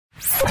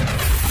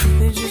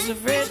just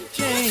afraid to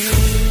change.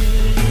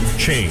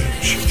 Change.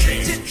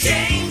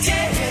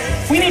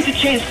 We need to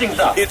change things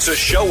up. It's a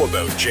show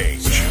about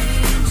change.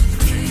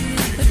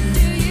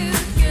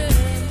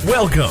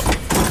 Welcome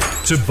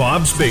to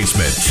Bob's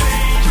Basement.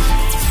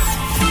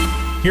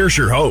 Here's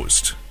your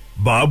host,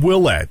 Bob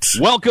Willett.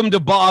 Welcome to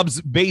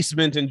Bob's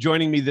Basement, and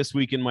joining me this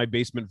week in my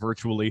basement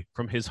virtually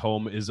from his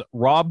home is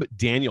Rob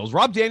Daniels.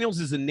 Rob Daniels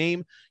is a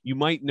name you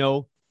might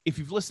know if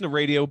you've listened to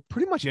radio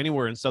pretty much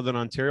anywhere in Southern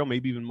Ontario,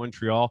 maybe even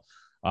Montreal.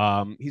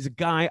 He's a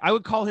guy, I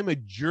would call him a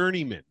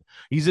journeyman.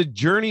 He's a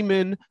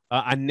journeyman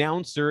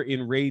announcer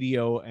in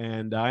radio,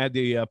 and I had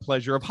the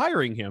pleasure of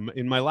hiring him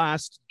in my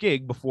last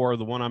gig before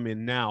the one I'm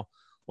in now.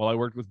 While I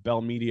worked with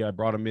Bell Media, I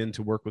brought him in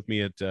to work with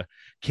me at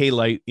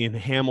K-Light in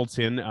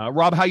Hamilton.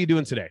 Rob, how you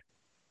doing today?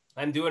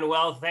 I'm doing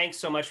well. Thanks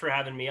so much for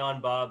having me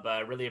on, Bob.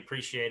 Really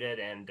appreciate it,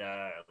 and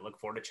look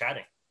forward to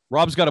chatting.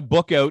 Rob's got a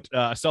book out,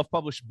 a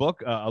self-published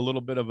book, a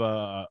little bit of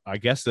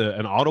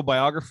an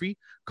autobiography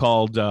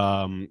called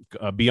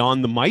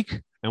Beyond the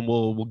Mic, and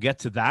we'll get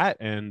to that.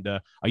 And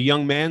a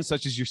young man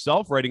such as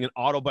yourself writing an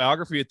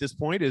autobiography at this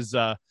point is,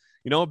 a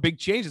big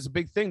change. It's a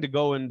big thing to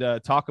go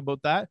and talk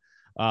about that.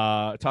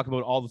 Talk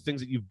about all the things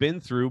that you've been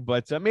through,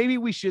 but maybe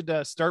we should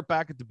start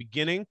back at the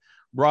beginning.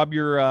 Rob,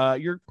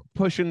 you're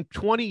pushing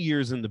 20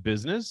 years in the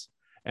business,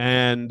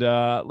 and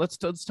let's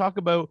talk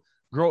about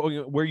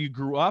where you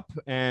grew up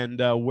and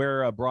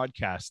where a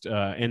broadcast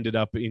ended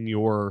up in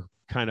your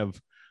kind of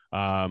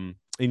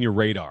in your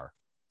radar.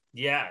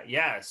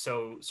 Yeah.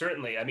 So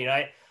certainly, I mean,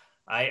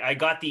 I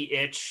got the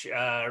itch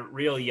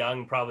real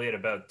young, probably at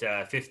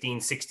about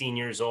 15, 16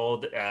 years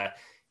old,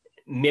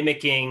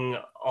 mimicking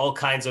all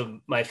kinds of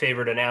my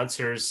favorite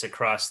announcers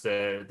across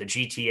the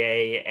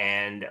GTA.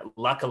 And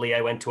luckily I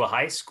went to a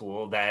high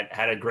school that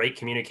had a great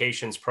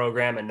communications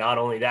program. And not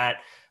only that,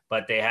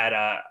 but they had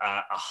a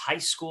high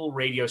school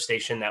radio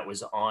station that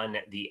was on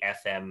the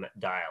FM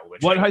dial.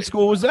 What high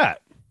school was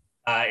that?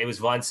 It was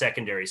Vaughan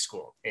Secondary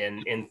School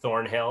in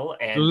Thornhill.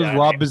 And so this is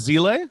Rob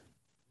Bazile?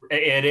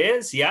 It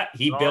is, yeah.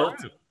 He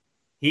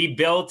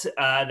built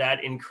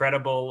that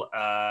incredible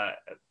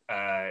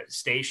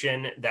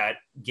station that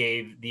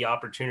gave the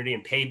opportunity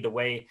and paved the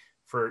way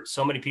for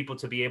so many people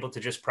to be able to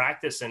just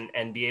practice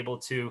and be able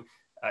to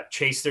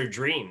chase their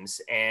dreams.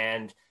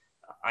 And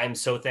I'm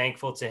so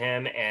thankful to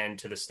him and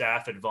to the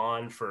staff at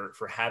Vaughan for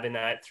having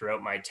that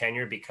throughout my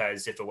tenure,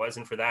 because if it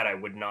wasn't for that, I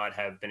would not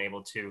have been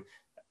able to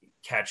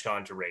catch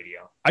on to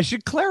radio. I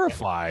should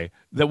clarify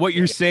that what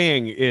you're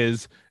saying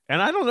is,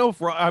 and I don't know if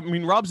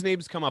Rob's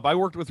name's come up. I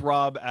worked with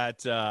Rob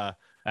at Proud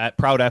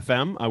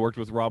FM. I worked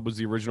with Rob, was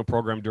the original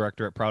program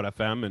director at Proud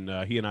FM,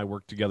 and he and I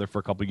worked together for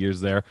a couple of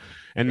years there.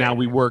 And now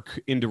we work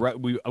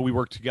we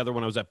worked together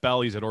when I was at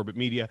Bell. He's at Orbit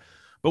Media.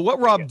 But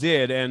what Rob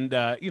did, and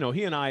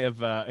he and I have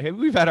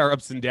we've had our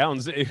ups and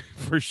downs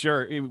for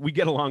sure. We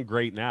get along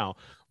great now.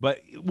 But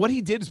what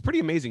he did is pretty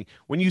amazing.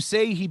 When you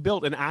say he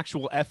built an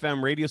actual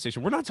FM radio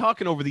station, we're not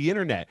talking over the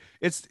internet.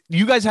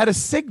 You guys had a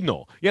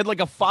signal. You had like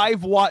a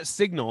 5-watt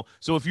signal.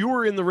 So if you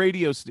were in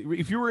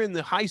if you were in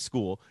the high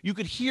school, you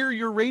could hear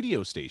your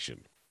radio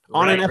station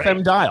on an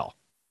FM dial.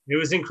 It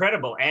was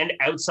incredible, and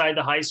outside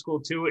the high school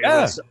too.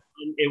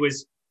 It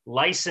was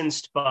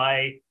licensed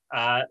by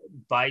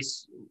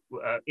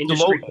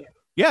industry.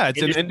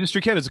 It's an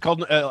industry Canada. It's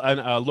called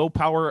a low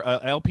power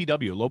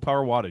LPW, low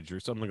power wattage,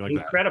 or something like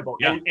Incredible.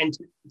 that. Incredible. And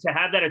to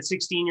have that at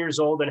 16 years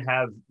old and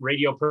have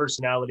radio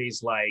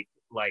personalities like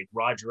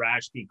Roger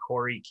Ashby,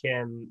 Corey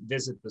Kim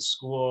visit the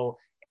school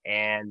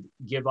and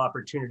give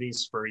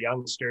opportunities for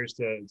youngsters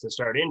to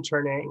start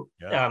interning,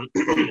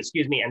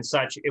 excuse me, and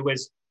such. It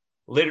was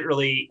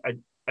literally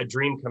a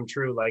dream come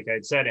true, like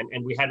I'd said.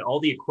 And we had all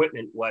the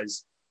equipment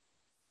was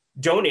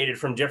donated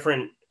from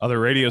different other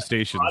radio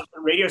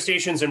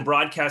stations and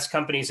broadcast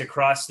companies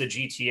across the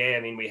GTA. I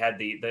mean, we had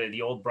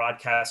the old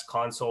broadcast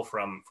console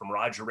from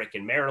Roger Rick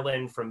in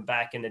Maryland from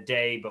back in the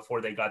day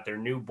before they got their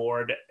new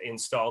board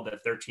installed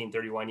at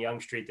 1331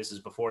 Yonge Street. This is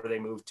before they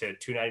moved to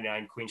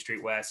 299 Queen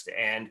Street West.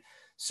 And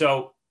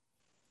so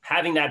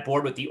having that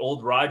board with the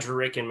old Roger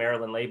Rick in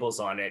Maryland labels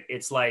on it,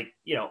 it's like,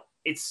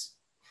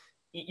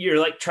 you're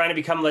like trying to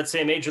become, let's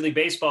say, a Major League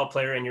Baseball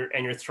player, and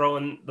you're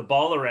throwing the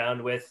ball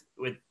around with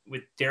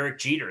Derek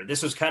Jeter.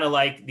 This was kind of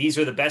like, these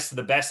are the best of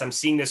the best. I'm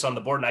seeing this on the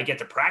board, and I get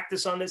to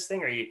practice on this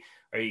thing. Are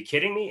you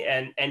kidding me?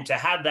 And to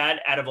have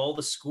that out of all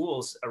the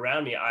schools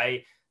around me,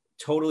 I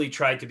totally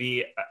tried to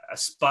be a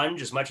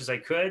sponge as much as I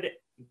could,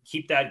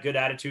 keep that good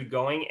attitude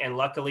going. And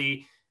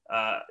luckily,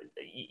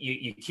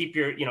 you keep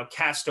your,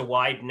 cast a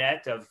wide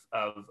net of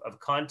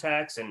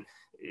contacts and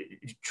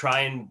try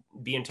and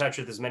be in touch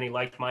with as many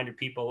like-minded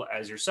people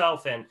as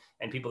yourself and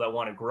people that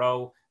want to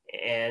grow.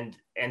 And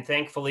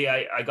thankfully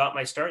I got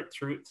my start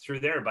through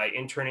there by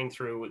interning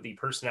through the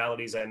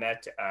personalities I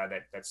met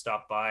that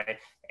stopped by,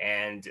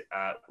 and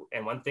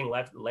one thing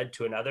led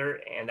to another.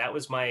 And that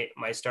was my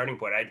starting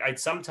point. I'd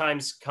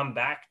sometimes come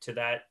back to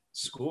that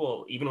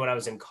school, even when I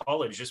was in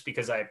college, just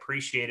because I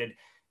appreciated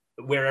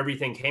where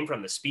everything came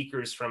from. The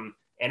speakers from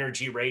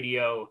Energy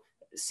Radio,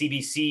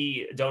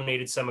 CBC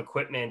donated some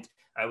equipment.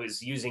 I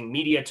was using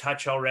Media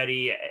Touch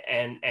already,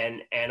 and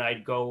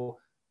I'd go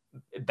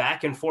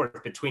back and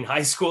forth between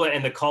high school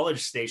and the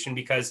college station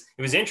because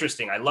it was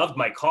interesting. I loved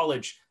my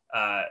college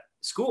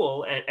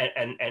school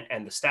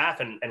and the staff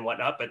and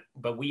whatnot,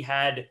 but we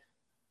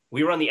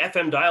were on the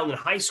FM dial in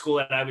high school,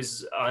 and I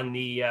was on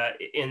the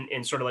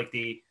in sort of like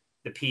the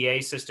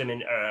PA system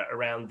in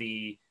around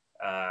the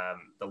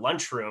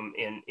lunchroom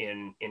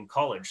in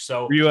college.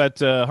 So were you at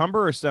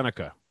Humber or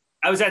Seneca?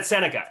 I was at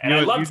Seneca, and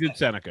I loved you did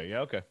Seneca. Yeah,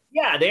 okay.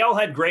 Yeah, they all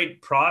had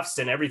great profs,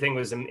 and everything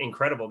was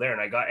incredible there.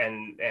 And I got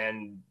and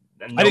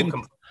no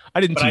I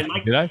didn't teach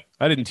you, did I?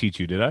 I didn't teach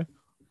you, did I?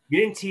 You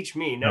didn't teach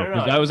me. No.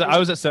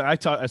 I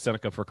taught at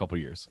Seneca for a couple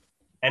of years.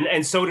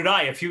 And so did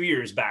I a few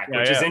years back,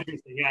 which is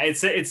interesting. Yeah,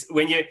 it's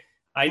when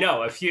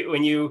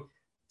you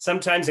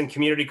sometimes in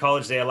community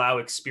college they allow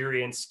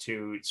experience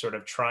to sort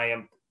of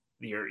triumph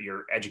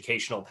your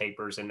educational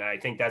papers, and I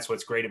think that's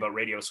what's great about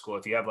radio school.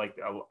 If you have like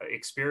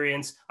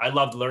experience, I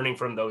loved learning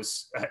from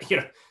those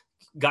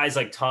guys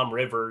like Tom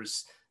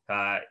Rivers.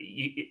 The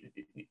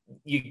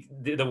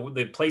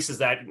places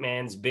that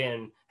man's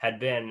had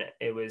been,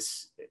 it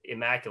was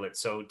immaculate.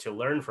 So to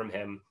learn from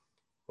him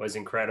was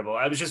incredible.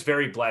 I was just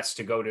very blessed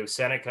to go to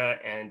Seneca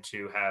and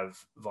to have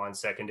Vaughan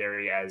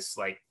Secondary as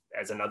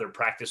another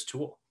practice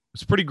tool.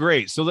 It's pretty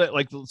great. So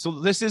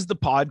this is the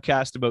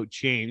podcast about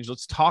change.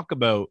 Let's talk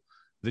about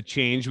the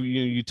change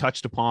you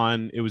touched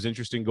upon. It was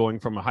interesting going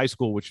from a high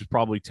school, which is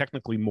probably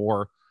technically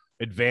more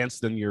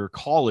advanced than your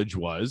college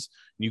was.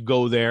 You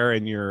go there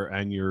and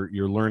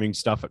you're learning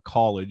stuff at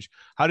college.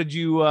 How did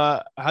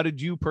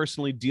you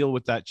personally deal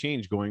with that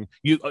change going?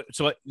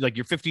 So like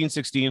you're 15,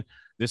 16,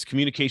 this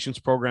communications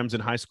programs in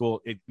high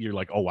school, you're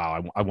like, oh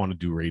wow, I want to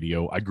do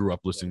radio. I grew up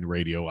listening to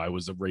radio. I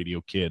was a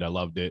radio kid. I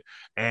loved it.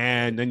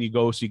 And then you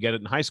get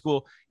it in high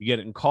school, you get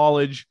it in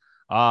college.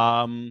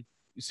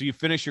 So you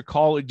finish your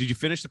college. Did you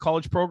finish the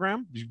college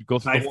program? Did you go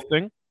through the whole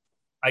thing?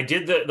 I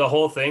did the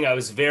whole thing. I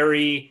was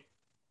very,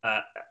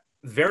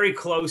 very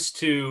close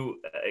to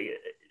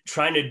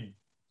trying to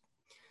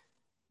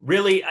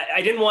really,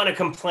 I didn't want to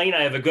complain.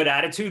 I have a good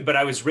attitude, but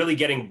I was really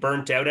getting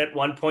burnt out at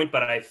one point,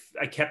 but I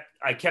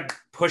kept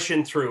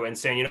pushing through and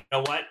saying, you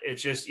know what,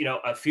 it's just,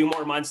 a few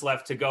more months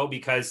left to go,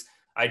 because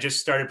I just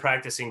started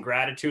practicing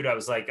gratitude. I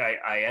was like,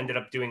 I ended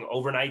up doing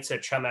overnights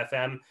at Chum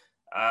FM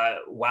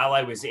while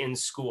I was in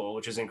school,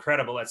 which is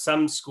incredible. At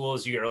some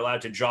schools, you're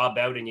allowed to job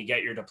out and you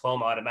get your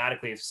diploma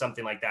automatically if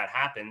something like that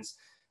happens.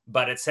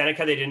 But at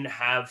Seneca, they didn't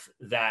have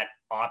that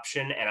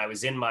option. And I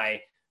was in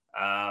my...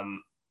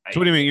 So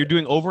what do you mean? You're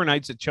doing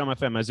overnights at Chum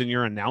FM, as in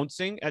you're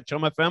announcing at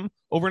Chum FM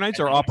overnights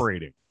or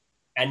operating?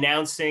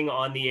 Announcing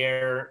on the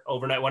air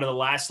overnight. One of the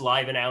last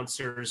live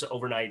announcers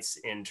overnights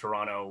in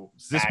Toronto.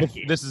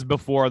 This is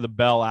before the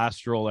Bell,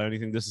 Astral, or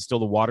anything. This is still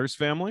the Waters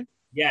family?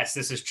 Yes,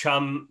 this is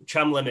Chum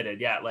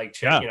Limited. Yeah,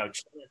 Chum.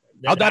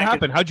 How'd that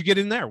happen? How'd you get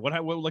in there?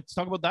 Let's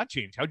talk about that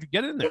change. How'd you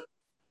get in there?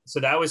 So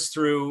that was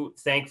through,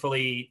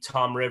 thankfully,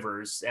 Tom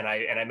Rivers, and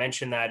I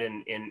mentioned that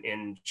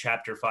in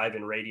chapter 5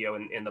 in radio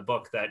in the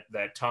book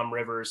that Tom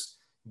Rivers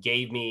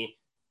gave me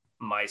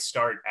my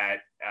start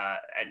at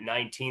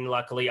 19.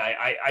 Luckily,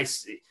 I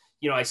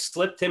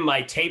slipped him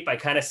my tape. I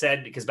kind of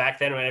said, because back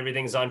then when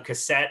everything's on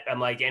cassette, I'm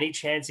like, any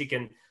chance he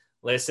can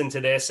listen to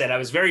this? And I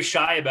was very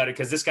shy about it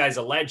because this guy's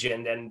a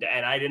legend, and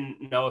I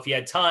didn't know if he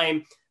had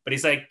time. But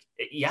he's like,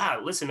 yeah,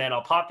 listen, man,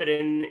 I'll pop it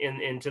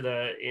into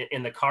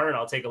the car and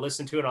I'll take a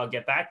listen to it and I'll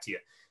get back to you.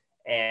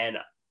 And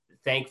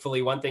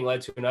thankfully, one thing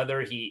led to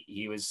another.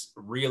 He was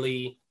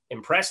really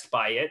impressed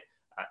by it.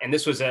 And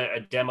this was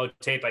a demo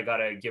tape. I got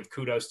to give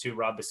kudos to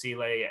Rob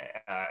Basile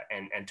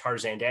and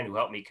Tarzan Dan, who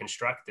helped me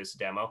construct this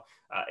demo.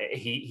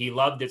 He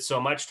loved it so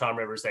much, Tom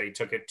Rivers, that he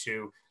took it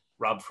to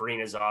Rob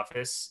Farina's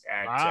office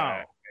at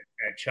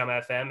Chum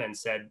FM and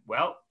said,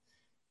 well,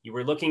 you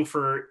were looking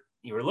for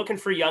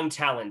young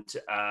talent.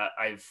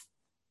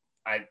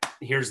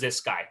 Here's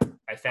this guy.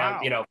 I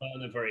found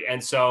him for you.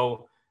 And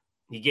so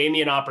he gave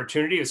me an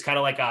opportunity. It was kind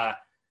of like a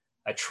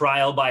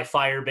trial by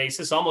fire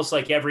basis, almost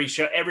like every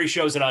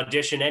show's an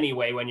audition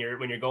anyway, when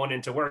you're going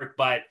into work,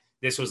 but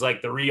this was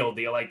like the real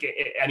deal. Like,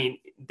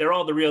 they're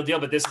all the real deal,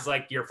 but this is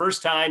like your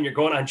first time you're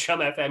going on Chum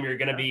FM. You're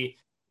going to be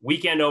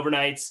weekend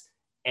overnights.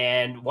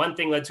 And one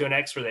thing led to an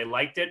next where they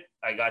liked it.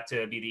 I got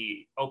to be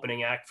the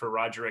opening act for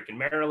Roger, Rick, and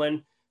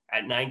Marilyn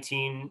at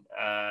 19,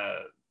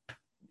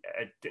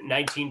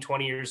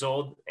 20 years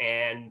old.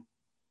 And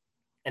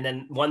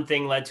then one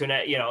thing led to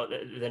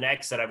the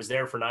next, that I was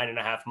there for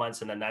 9.5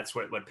 months. And then that's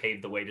what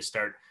paved the way to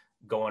start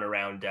going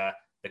around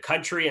the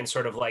country and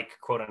sort of like,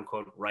 quote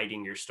unquote,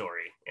 writing your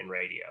story in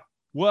radio.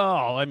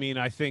 Well, I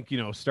think,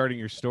 starting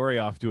your story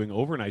off doing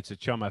overnights at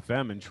Chum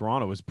FM in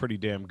Toronto was pretty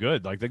damn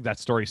good. Like, I think that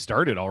story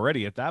started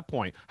already at that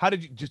point.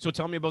 So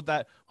tell me about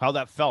that, how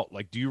that felt.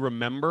 Like, do you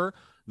remember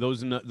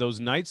those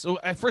nights? So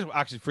let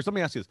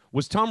me ask you this.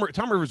 Was Tom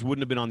Rivers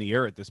wouldn't have been on the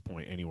air at this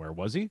point anywhere,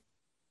 was he?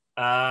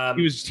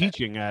 He was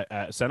teaching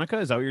at Seneca.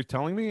 Is that what you're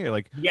telling me?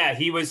 Yeah,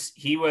 he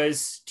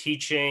was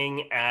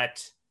teaching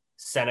at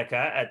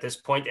Seneca at this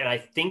point. And I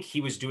think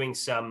he was doing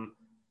some,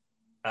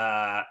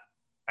 at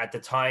the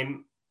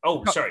time,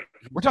 Oh, sorry.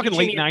 We're talking He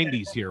late changed-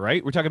 90s here,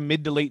 right? We're talking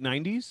mid to late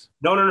 90s.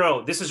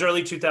 No. This is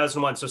early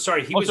 2001. So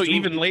sorry, he was Also, doing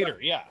even later,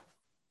 yeah.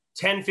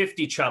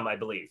 1050 Chum, I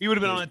believe. He would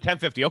have been on a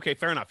 1050. Okay,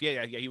 fair enough.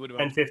 Yeah. He would have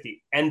been.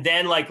 1050. And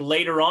then like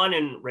later on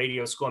in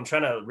radio school, I'm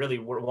trying to really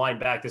wind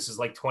back. This is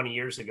like 20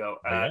 years ago.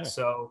 Yeah.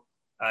 So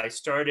I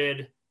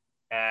started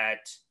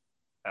at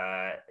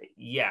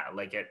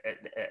like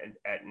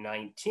at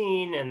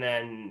 19 and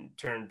then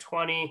turned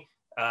 20.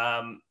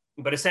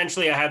 But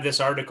essentially I have this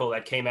article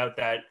that came out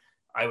that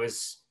I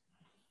was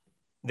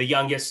the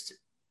youngest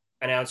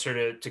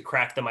announcer to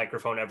crack the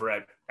microphone ever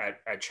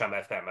at Chum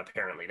FM.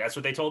 Apparently that's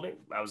what they told me.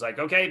 I was like,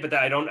 okay, but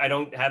I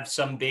don't have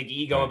some big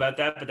ego about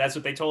that, but that's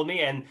what they told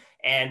me.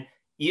 And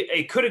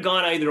it could have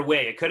gone either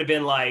way. It could have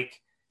been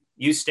like,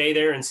 you stay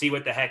there and see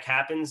what the heck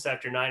happens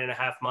after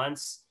 9.5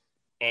 months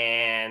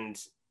and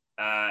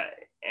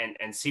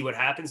see what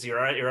happens. You're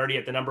already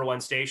at the number one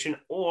station.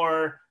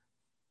 Or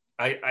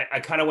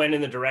I kind of went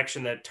in the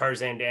direction that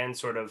Tarzan Dan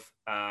sort of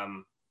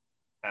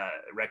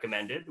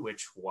recommended,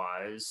 which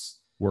was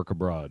Work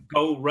abroad.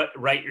 Go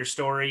write your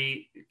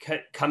story,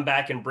 come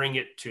back and bring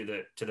it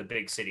to the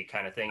big city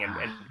kind of thing, and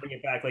bring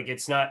it back. Like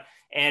it's not,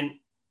 and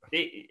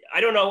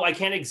I don't know. I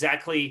can't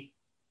exactly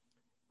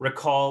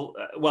recall.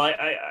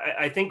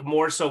 I think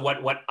more so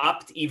what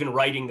upped even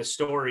writing your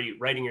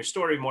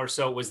story more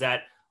so was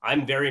that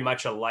I'm very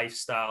much a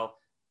lifestyle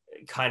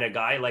kind of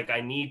guy. Like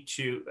I need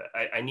to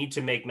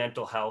make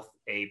mental health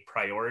a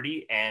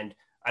priority. And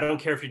I don't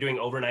care if you're doing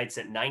overnights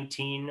at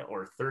 19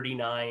 or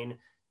 39,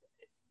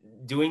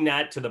 doing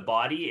that to the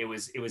body, it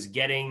was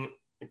getting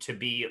to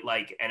be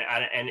like, and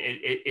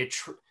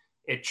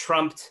it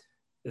trumped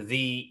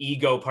the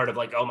ego part of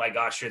like, oh my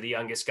gosh, you're the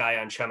youngest guy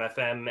on Chum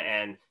FM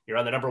and you're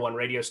on the number one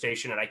radio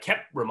station. And I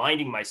kept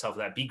reminding myself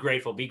that be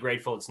grateful.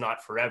 It's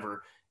not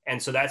forever. And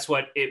so that's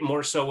what it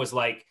more so was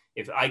like,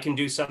 if I can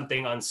do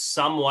something on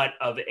somewhat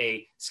of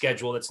a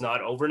schedule that's not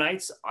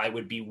overnights, I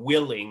would be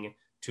willing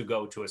to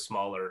go to a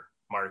smaller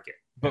market.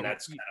 And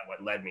that's kind of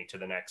what led me to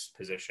the next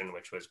position,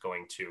 which was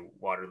going to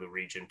Waterloo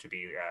Region to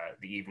be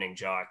the evening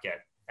jock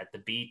at the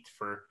Beat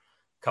for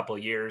a couple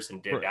of years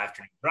and did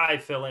afternoon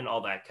drive fill-in,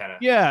 all that kind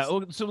of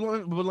stuff. So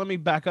let me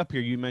back up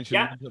here. You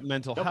mentioned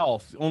mental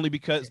health only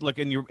because look,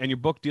 and your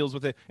book deals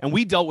with it, and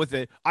we dealt with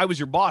it. I was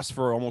your boss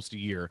for almost a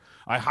year.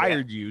 I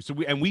hired you, so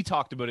we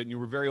talked about it, and you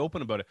were very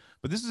open about it.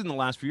 But this is in the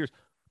last few years.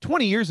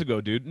 20 years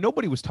ago, dude,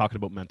 nobody was talking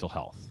about mental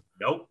health.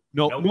 Nope.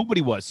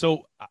 Nobody was.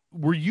 So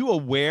were you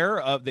aware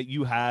of that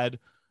you had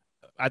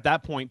at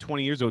that point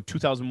 20 years ago,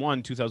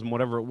 2001, 2000,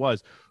 whatever it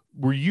was,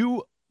 were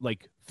you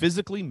like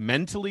physically,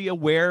 mentally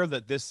aware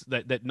that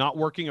that not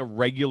working a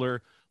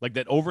regular, like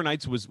that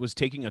overnights was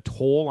taking a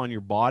toll on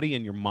your body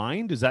and your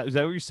mind? Is that what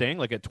you're saying?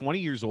 Like at 20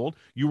 years old,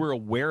 you were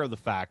aware of the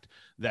fact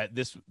that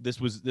this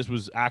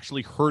was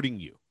actually hurting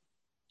you?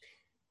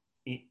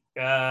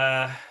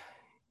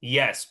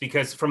 Yes,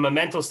 because from a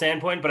mental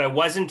standpoint, but I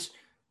wasn't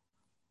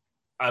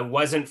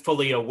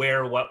fully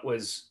aware what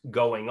was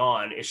going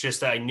on. It's just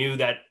that I knew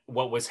that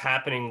what was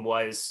happening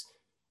was,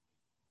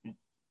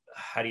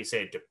 how do you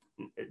say it?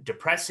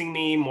 Depressing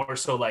me more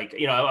so. Like,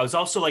 I was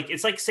also like,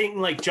 it's like saying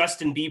like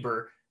Justin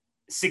Bieber,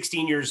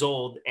 16 years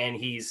old, and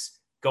he's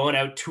going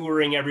out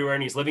touring everywhere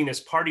and he's living this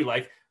party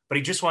life, but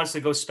he just wants to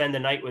go spend the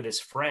night with his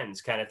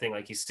friends kind of thing.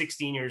 Like he's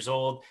 16 years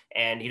old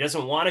and he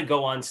doesn't want to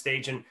go on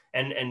stage and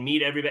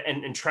meet everybody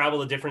and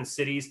travel to different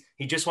cities.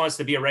 He just wants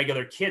to be a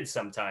regular kid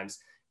sometimes.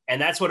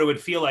 And that's what it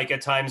would feel like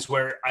at times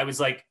where I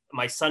was like,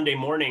 my Sunday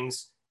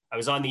mornings, I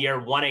was on the air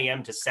 1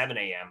 a.m. to 7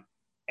 a.m.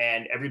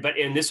 And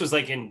everybody, and this was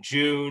like in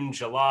June,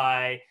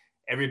 July,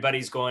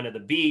 everybody's going to the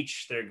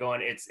beach. They're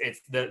going, it's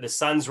the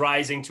sun's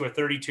rising to a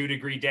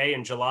 32-degree day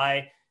in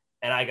July.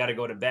 And I got to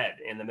go to bed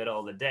in the middle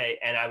of the day.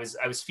 And I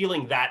was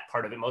feeling that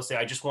part of it mostly.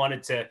 I just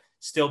wanted to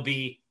still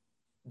be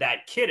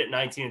that kid at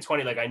 19 and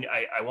 20. Like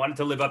I wanted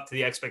to live up to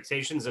the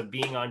expectations of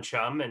being on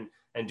Chum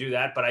and do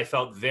that. But I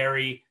felt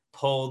very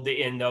pulled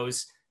in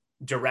those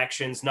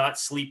directions, not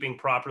sleeping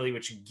properly,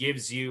 which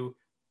gives you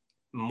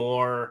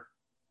more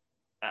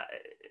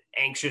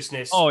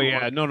anxiousness. Oh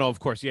yeah, no, of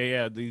course,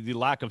 yeah. The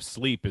lack of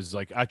sleep is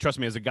like, trust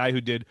me, as a guy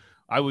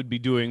I would be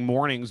doing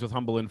mornings with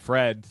Humble and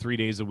Fred 3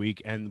 days a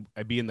week, and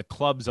I'd be in the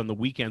clubs on the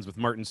weekends with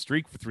Martin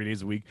Streak for 3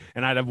 days a week,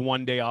 and I'd have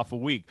 1 day off a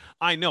week.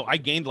 I know I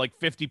gained like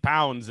 50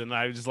 pounds, and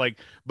I was just like,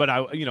 but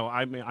I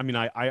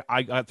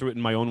got through it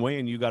in my own way,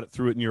 and you got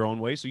through it in your own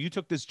way. So you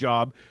took this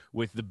job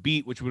with the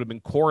Beat, which would have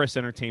been Chorus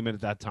Entertainment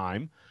at that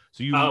time.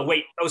 So you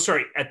wait. Oh,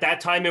 sorry. At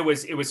that time, it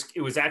was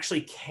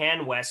actually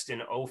Can West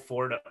in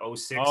 04 to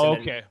 06. Oh,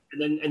 okay.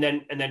 And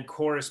then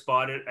Chorus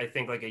bought it, I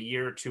think, like a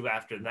year or two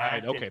after that.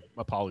 Right, okay.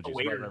 Apologies.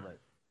 Right.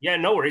 Yeah,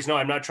 no worries. No,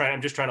 I'm not trying.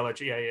 I'm just trying to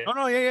let you. Yeah. Oh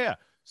no, yeah.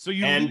 So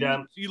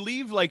you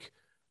leave like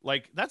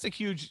that's a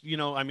huge.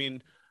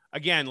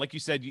 Again, like you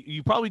said,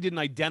 you probably didn't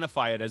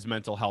identify it as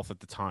mental health at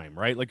the time,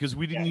 right? Like, because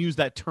we didn't use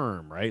that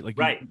term, right? Like,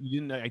 right.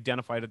 You didn't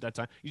identify it at that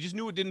time. You just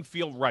knew it didn't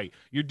feel right.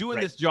 You're doing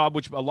this job,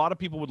 which a lot of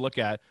people would look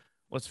at.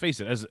 Let's face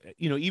it, as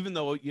even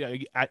though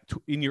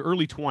in your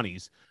early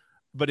 20s,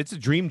 but it's a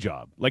dream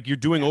job. Like you're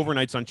doing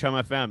overnights on Chum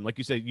FM. Like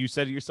you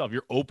said it yourself,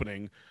 you're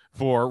opening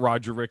for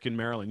Roger, Rick, and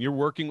Marilyn. You're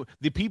working with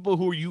the people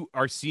who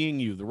are seeing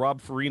you, the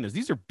Rob Farinas.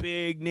 These are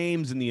big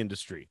names in the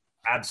industry.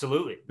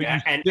 Absolutely.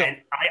 But And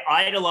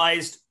I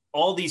idolized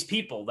all these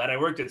people that I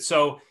worked with.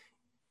 So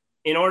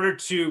in order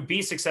to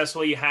be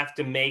successful, you have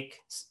to make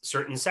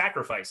certain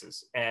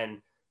sacrifices.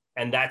 And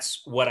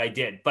that's what I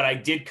did. But I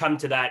did come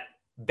to that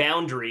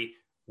boundary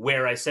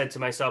where I said to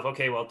myself,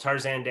 okay, well,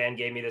 Tarzan Dan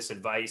gave me this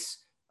advice.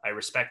 I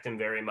respect him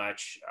very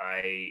much.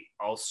 I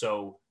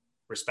also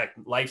respect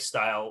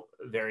lifestyle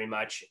very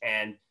much.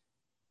 And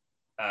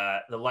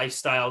the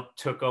lifestyle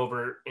took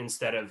over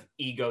instead of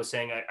ego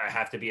saying I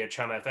have to be a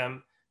Chum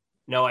FM.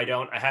 No, I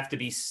don't. I have to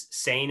be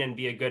sane and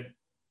be a good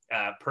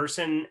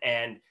person.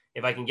 And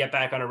if I can get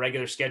back on a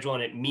regular schedule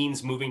and it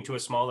means moving to a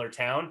smaller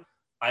town,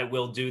 I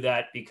will do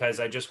that because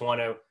I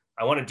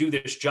want to do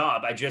this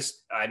job.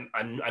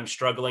 I'm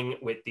struggling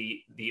with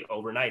the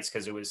overnights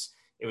because it was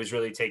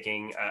really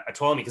taking a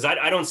toll on me because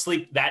I don't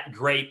sleep that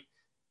great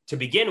to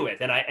begin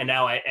with.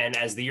 And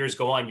as the years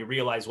go on, you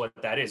realize what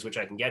that is, which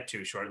I can get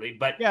to shortly,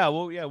 but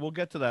we'll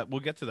get to that.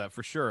 We'll get to that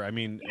for sure. I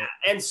mean,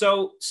 and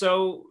so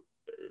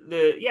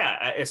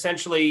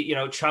essentially,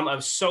 Chum, I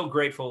was so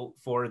grateful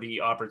for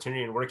the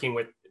opportunity and working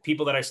with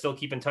people that I still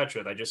keep in touch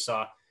with. I just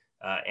saw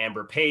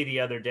Amber Pay the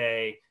other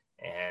day.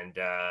 And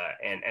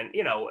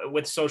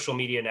with social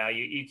media now,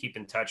 you keep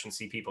in touch and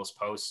see people's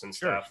posts and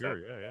stuff. Sure.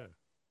 Yeah.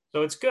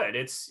 So it's good.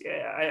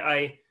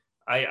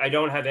 I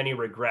don't have any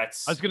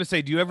regrets. I was going to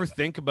say, do you ever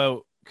think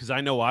about, because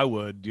I know I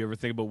would, do you ever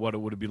think about what it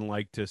would have been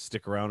like to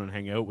stick around and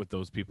hang out with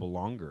those people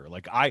longer?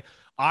 Like what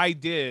I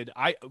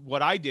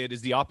did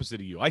is the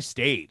opposite of you. I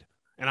stayed.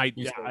 And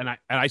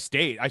I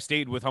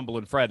stayed with Humble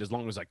and Fred as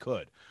long as I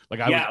could. A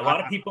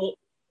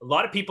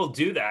lot of people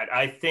do that.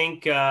 I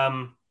think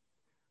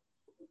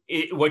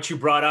what you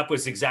brought up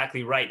was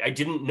exactly right. I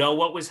didn't know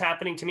what was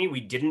happening to me.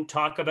 We didn't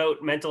talk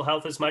about mental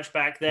health as much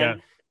back then.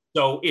 Yeah.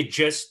 So it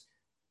just,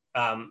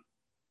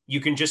 you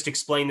can just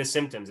explain the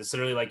symptoms. It's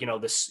literally like,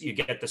 you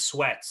get the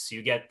sweats,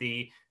 you get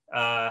the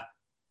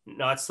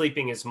not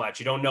sleeping as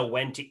much. You don't know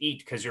when to eat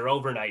because you're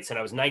overnights. And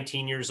I was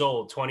 19 years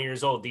old, 20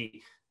 years old,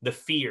 the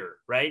fear,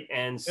 right?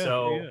 And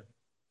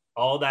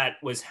all that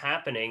was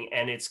happening.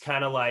 And it's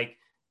kind of like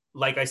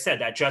I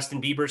said, that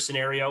Justin Bieber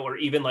scenario, or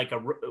even like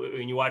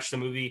when you watch the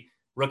movie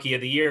Rookie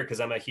of the Year, because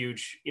I'm a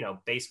huge,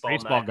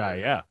 baseball guy.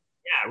 Yeah.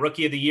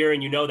 Rookie of the Year.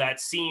 And that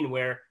scene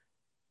where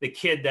the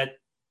kid that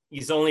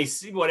he's only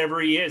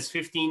whatever he is,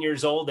 15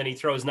 years old, and he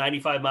throws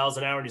 95 miles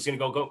an hour and he's going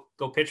to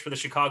go pitch for the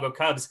Chicago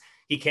Cubs.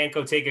 He can't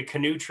go take a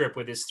canoe trip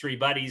with his three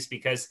buddies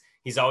because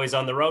he's always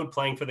on the road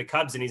playing for the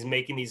Cubs and he's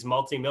making these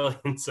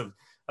multi-millions of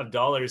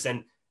dollars.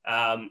 And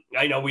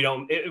I know we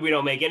don't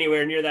make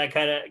anywhere near that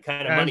kind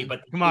of money,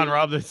 but come on,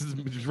 Rob, this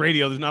is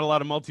radio. There's not a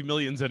lot of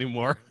multi-millions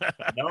anymore.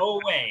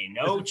 No way,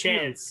 no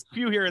chance.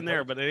 Few here and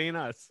there, but it ain't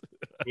us.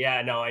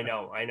 Yeah, no, I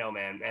know,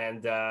 man.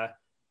 And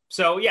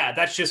so yeah,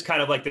 that's just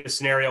kind of like the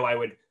scenario I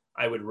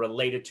would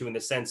relate it to, in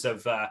the sense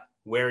of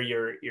where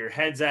your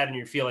head's at and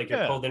you feel like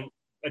you're pulled in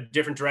a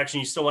different direction.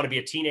 You still want to be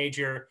a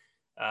teenager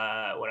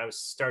when I was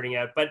starting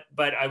out,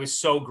 but I was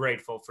so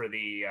grateful for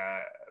the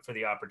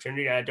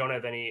opportunity. I don't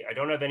have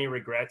any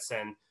regrets.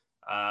 And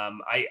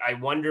I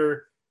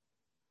wonder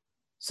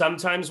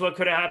sometimes what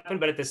could have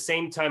happened, but at the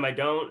same time, I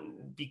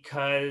don't,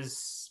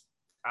 because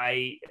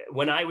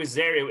when I was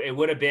there, it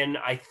would have been,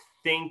 I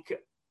think,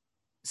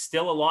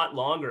 still a lot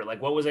longer.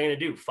 Like, what was I going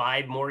to do?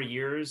 5 more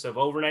years of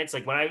overnights?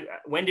 Like,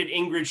 when did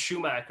Ingrid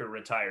Schumacher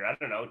retire? I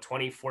don't know,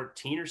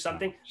 2014 or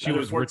something. She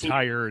was 14.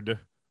 Retired,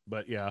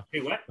 but yeah.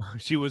 Hey, what?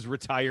 She was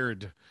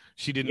retired.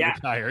 She didn't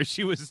retire.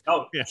 She was.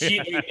 Oh,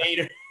 they made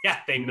her. Yeah,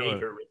 they made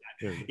her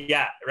retire.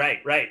 Yeah,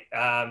 right.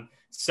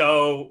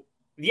 So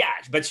yeah,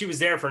 but she was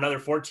there for another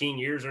 14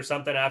 years or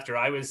something after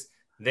I was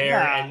there.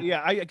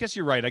 I guess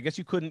you're right. I guess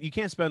you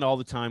can't spend all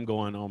the time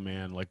going, oh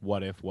man, like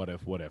what if,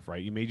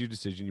 right? You made your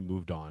decision, you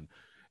moved on.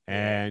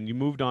 And you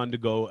moved on to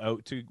go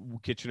out to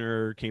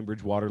Kitchener,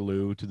 Cambridge,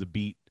 Waterloo, to the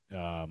Beat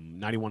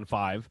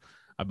 91.5,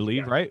 I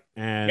believe, right?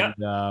 And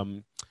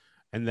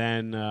and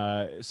then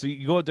so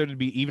you go out there to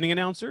be evening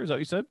announcer, is that what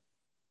you said?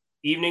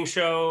 Evening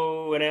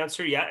show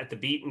announcer, at the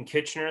Beat in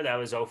Kitchener. That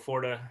was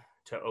 04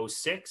 to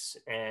 06.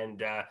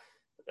 And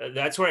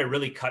that's where I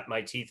really cut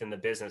my teeth in the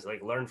business,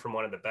 like learned from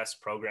one of the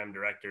best program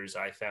directors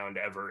I found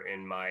ever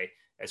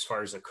as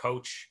far as a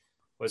coach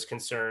was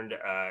concerned.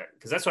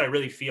 Because that's what I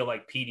really feel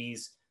like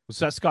PDs. Was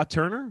that Scott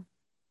Turner?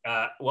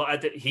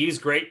 He's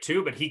great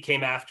too, but he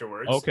came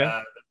afterwards. Okay.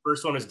 The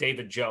first one was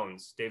David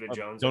Jones.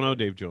 Jones. Don't know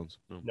Dave Jones.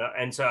 No,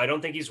 and so I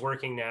don't think he's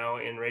working now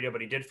in radio, but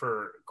he did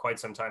for quite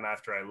some time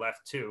after I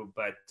left too.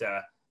 But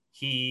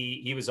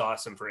he was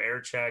awesome for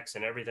air checks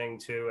and everything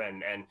too.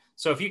 And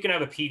so if you can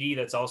have a PD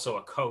that's also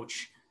a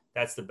coach,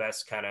 that's the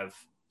best kind of.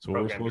 That's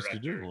what we're supposed to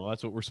do. Well,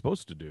 that's what we're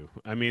supposed to do.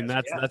 I mean,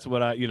 that's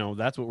what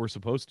that's what we're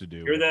supposed to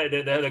do. You're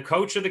the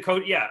coach of the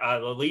coach. Yeah.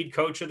 The lead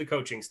coach of the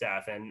coaching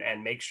staff,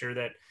 and make sure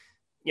that,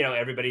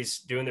 everybody's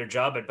doing their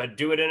job, but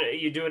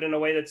you do it in a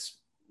way that's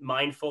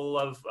mindful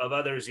of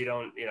others. You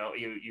don't,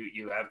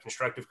 you have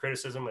constructive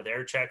criticism with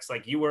air checks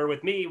like you were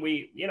with me.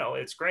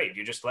 It's great.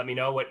 You just let me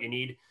know what you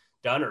need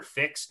done or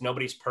fixed.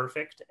 Nobody's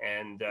perfect.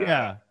 And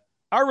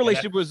our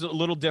relationship was a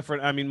little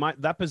different. I mean,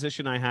 that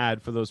position I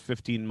had for those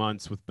 15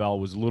 months with Bell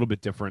was a little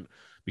bit different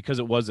because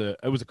it was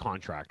a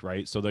contract,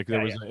 right? So like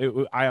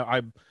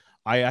I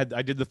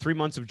did the 3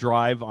 months of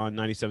drive on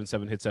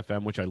 97.7 Hits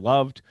FM, which I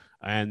loved.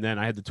 And then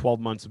I had the 12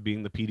 months of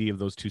being the PD of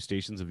those two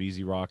stations of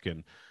Easy Rock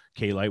and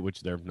K-Light,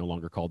 which they're no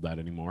longer called that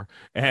anymore.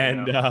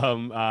 And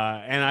and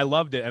I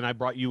loved it. And I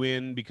brought you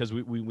in because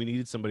we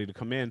needed somebody to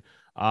come in.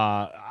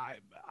 I'm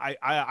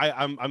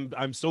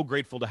so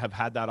grateful to have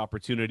had that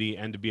opportunity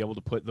and to be able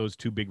to put those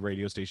two big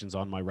radio stations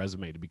on my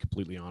resume, to be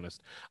completely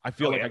honest. I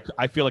feel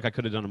like I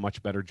could have done a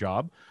much better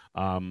job.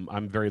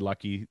 I'm very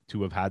lucky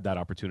to have had that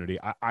opportunity.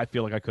 I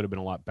feel like I could have been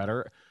a lot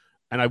better,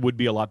 and I would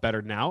be a lot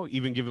better now,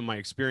 even given my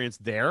experience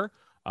there.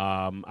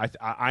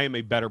 I am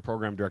a better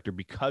program director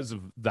because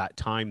of that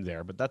time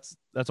there, but that's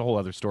a whole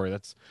other story.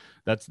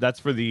 That's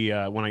for the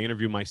when I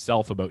interview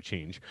myself about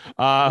change.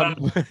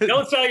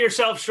 Don't sell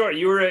yourself short.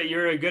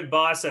 You're a good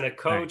boss and a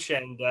coach,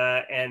 and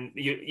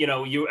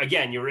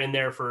you were in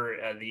there for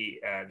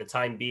the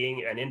time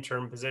being, an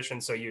interim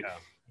position, so you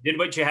did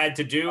what you had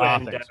to do,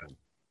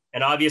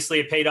 and obviously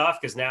it paid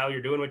off because now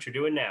you're doing what you're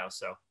doing now.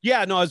 So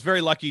I was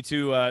very lucky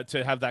to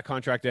have that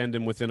contract end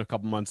and within a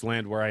couple months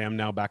land where I am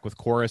now back with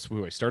Chorus,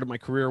 who I started my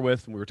career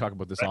with, and we were talking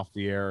about this off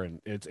the air, and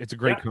it's a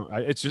great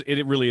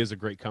it really is a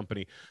great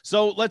company.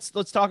 So let's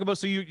talk about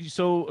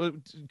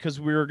because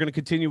we're going to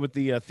continue with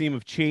the theme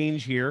of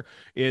change here.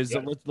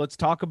 Let's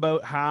talk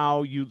about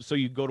how you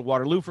go to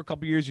Waterloo for a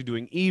couple of years. You're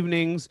doing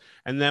evenings,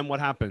 and then what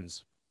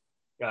happens?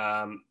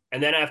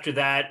 And then after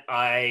that,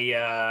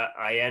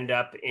 I end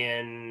up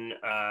in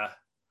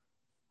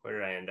where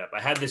did I end up?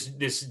 I had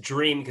this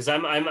dream because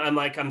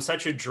I'm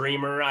such a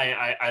dreamer.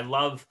 I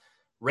love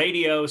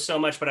radio so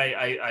much, but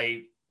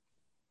I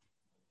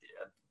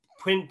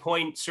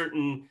pinpoint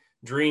certain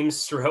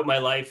dreams throughout my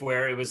life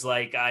where it was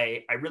like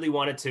I really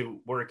wanted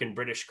to work in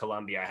British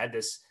Columbia. I had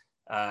this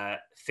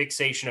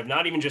fixation of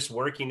not even just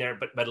working there,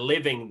 but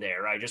living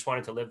there. I just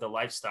wanted to live the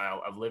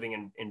lifestyle of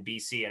living in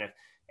BC,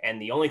 and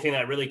the only thing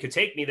that really could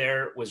take me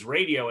there was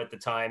radio at the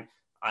time.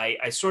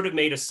 I sort of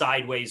made a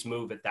sideways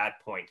move at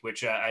that point,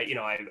 which, a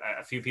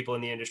few people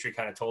in the industry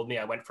kind of told me.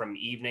 I went from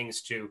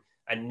evenings to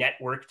a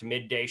networked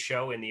midday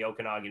show in the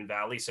Okanagan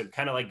Valley. So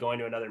kind of like going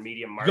to another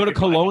medium market. Go to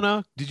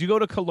Kelowna? Did you go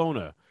to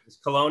Kelowna? It's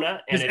Kelowna.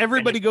 Because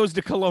everybody goes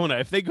to Kelowna.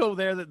 If they go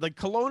there, like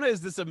Kelowna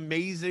is this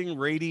amazing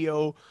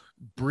radio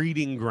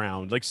breeding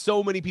ground. Like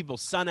so many people,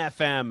 Sun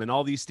FM and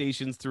all these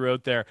stations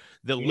throughout there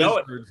that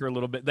lived for a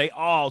little bit.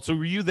 So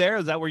were you there?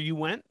 Is that where you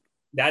went?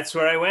 That's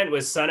where I went,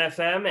 was Sun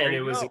FM, and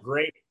it was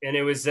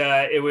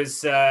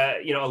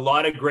a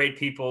lot of great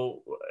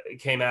people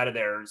came out of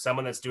there.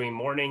 Someone that's doing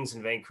mornings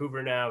in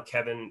Vancouver now,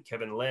 Kevin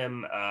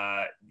Lim,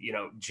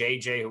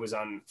 JJ, who was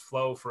on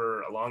Flow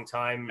for a long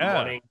time,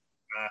 morning,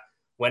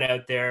 went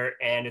out there,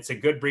 and it's a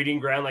good breeding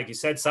ground. Like you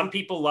said, some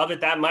people love it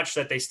that much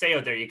that they stay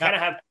out there. You kind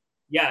of have,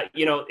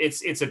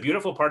 it's a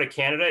beautiful part of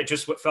Canada. It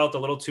just felt a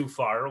little too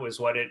far was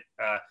what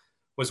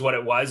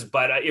it was,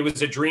 but it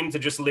was a dream to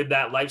just live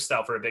that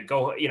lifestyle for a bit.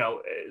 Go,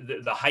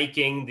 the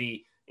hiking,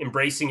 the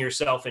embracing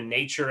yourself in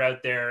nature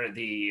out there,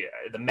 the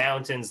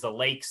mountains, the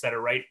lakes that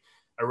are right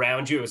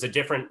around you. It was a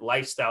different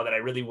lifestyle that I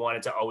really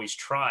wanted to always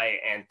try,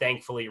 and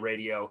thankfully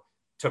radio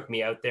took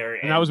me out there.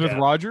 And that was with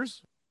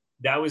Rogers?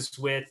 That was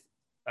with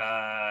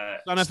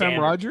Sun FM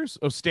Rogers?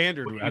 Oh,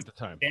 Standard at the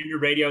time.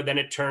 Standard Radio. Then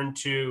it turned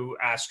to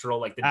Astral,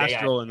 like the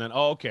Astral, and then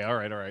all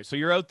right. So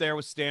you're out there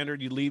with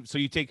Standard. You leave. So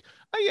you take.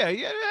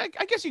 I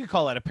guess you could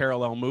call that a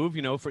parallel move.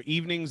 For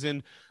evenings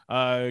in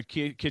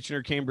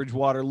Kitchener, Cambridge,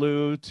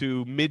 Waterloo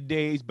to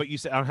middays. But you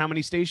said how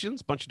many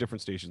stations? Bunch of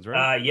different stations,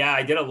 right?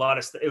 I did a lot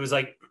of. It was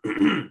like,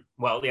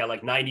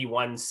 like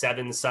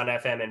 91.7 Sun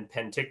FM in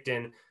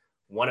Penticton,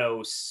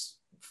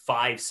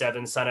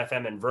 105.7 Sun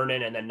FM in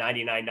Vernon, and then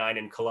 99.9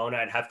 in Kelowna.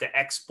 I'd have to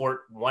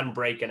export one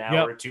break an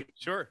hour to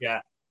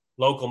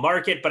local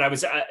market, but I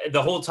was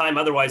the whole time.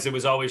 Otherwise, it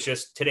was always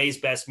just today's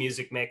best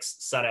music mix,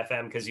 Sun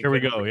FM. Because here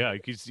we go.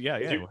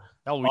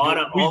 Hell,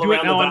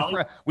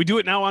 we do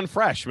it now on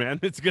Fresh, man.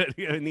 It's good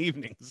in the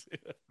evenings.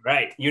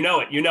 Right, you know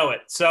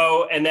it.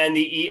 So and then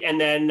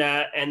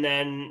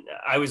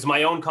I was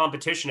my own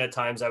competition at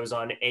times. I was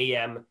on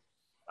AM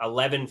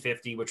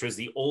 1150, which was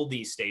the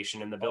oldie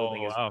station in the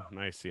building. Oh, wow.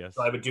 Nice. Yes.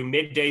 So I would do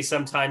midday,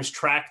 sometimes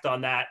tracked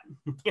on that.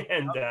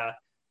 And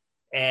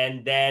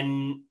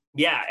then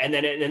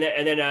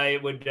I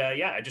would,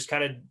 I just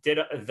kind of did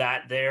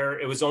that there.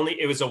 It was a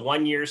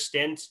 1-year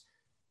stint.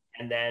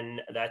 And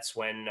then that's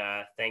when,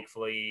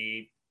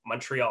 thankfully,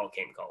 Montreal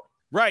came calling.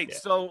 Right. Yeah.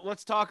 So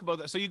let's talk about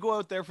that. So you go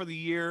out there for the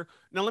year.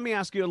 Now, let me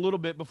ask you a little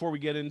bit before we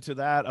get into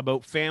that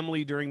about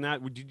family during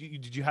that.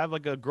 Did you have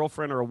like a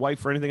girlfriend or a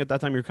wife or anything at that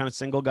time? You're kind of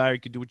single guy.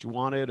 You could do what you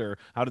wanted, or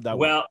how did that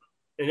work? Well,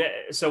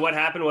 so what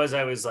happened was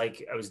I was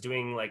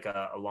doing like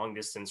a long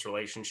distance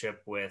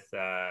relationship with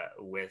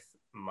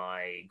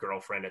my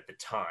girlfriend at the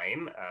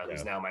time,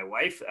 who's now my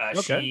wife.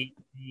 Okay.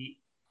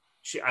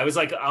 I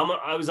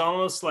was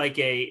almost like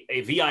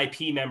a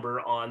VIP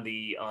member on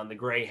the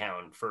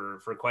Greyhound for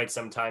quite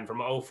some time.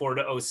 From 04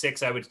 to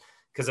 06,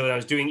 because when I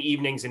was doing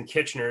evenings in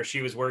Kitchener,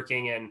 she was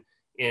working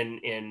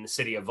in the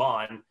city of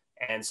Vaughan.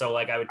 And so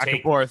like I would Back and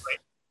take, forth.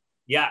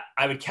 yeah,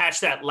 I would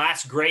catch that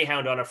last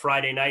Greyhound on a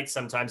Friday night,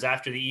 sometimes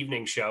after the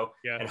evening show,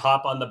 Yeah. and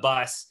hop on the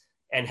bus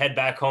and head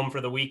back home for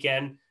the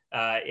weekend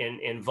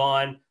in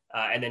Vaughan.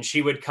 And then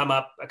she would come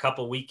up a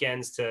couple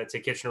weekends to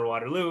Kitchener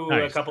Waterloo.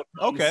 Nice. A couple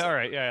times. Okay, all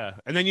right, yeah.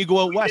 And then you go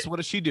out west. What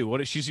does she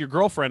do? She's your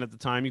girlfriend at the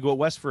time. You go out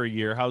west for a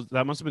year.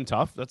 That must have been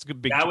tough. That's a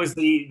good big. That was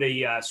the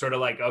sort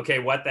of like, okay,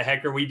 what the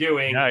heck are we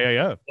doing?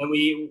 Yeah. And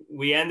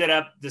we ended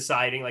up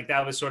deciding, like,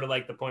 that was sort of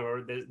like the point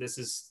where this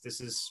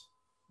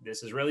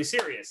is really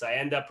serious. I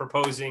end up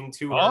proposing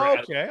to her. Oh,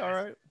 okay, all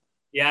right.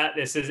 Yeah,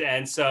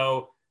 and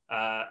so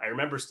I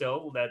remember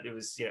still that it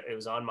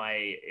was on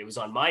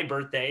my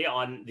birthday,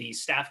 on the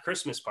staff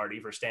Christmas party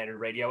for Standard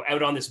Radio,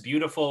 out on this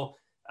beautiful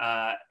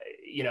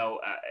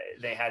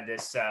they had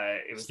this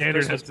it was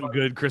Standard had some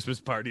good Christmas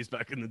parties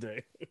back in the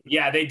day.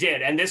 Yeah, they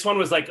did. And this one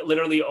was like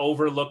literally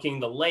overlooking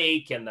the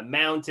lake and the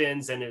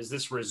mountains, and it was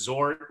this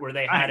resort where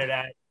they had it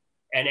at,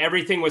 and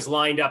everything was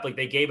lined up. Like,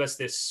 they gave us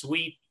this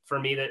suite for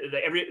me that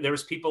there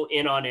was people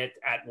in on it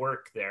at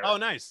work there. Oh,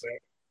 nice.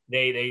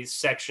 They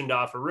sectioned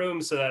off a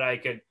room so that I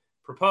could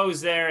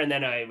propose there, and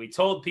then we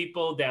told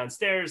people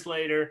downstairs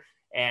later,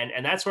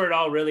 and that's where it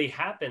all really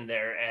happened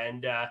there,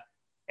 and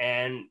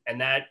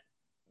that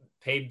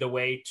paved the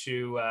way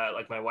to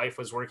like, my wife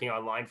was working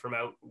online from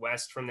out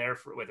west from there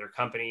with her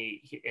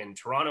company in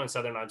Toronto and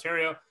Southern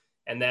Ontario,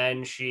 and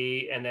then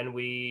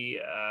we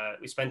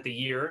spent the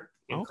year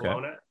in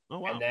Kelowna. Oh,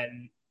 wow. And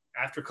then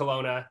after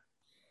Kelowna,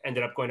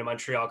 ended up going to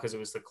Montreal because it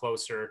was the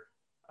closer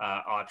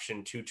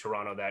option to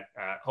Toronto. That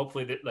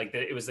hopefully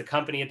it was the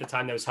company at the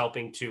time that was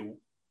helping to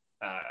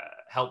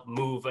help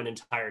move an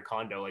entire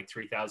condo like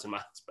 3,000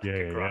 miles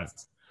back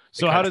across.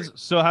 So how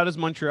does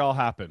Montreal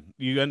happen?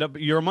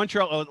 You're a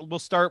Montreal. We'll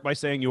start by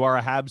saying you are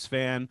a Habs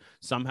fan.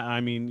 Somehow, I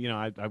mean,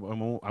 I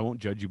won't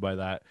judge you by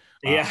that.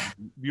 Yeah,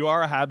 you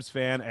are a Habs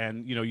fan,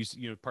 and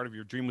you part of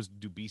your dream was to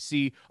do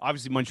BC.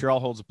 Obviously, Montreal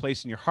holds a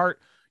place in your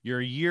heart. You're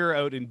a year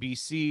out in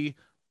BC.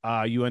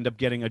 You end up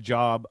getting a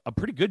job, a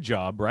pretty good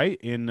job, right?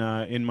 In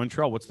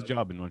Montreal. What's the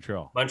job in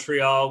Montreal?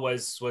 Montreal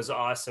was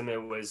awesome.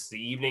 It was the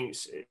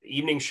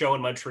evening show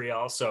in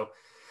Montreal, so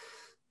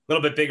a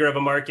little bit bigger of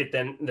a market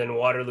than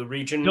Waterloo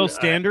region. Still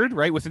Standard,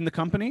 right, within the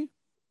company?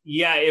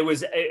 Yeah, it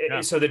was.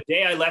 So the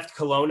day I left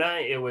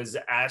Kelowna, it was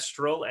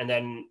Astral, and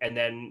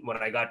then when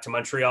I got to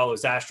Montreal, it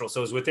was Astral. So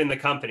it was within the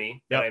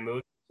company that I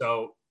moved.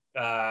 So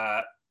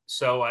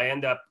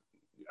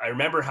I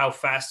remember how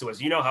fast it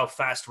was. You know how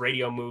fast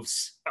radio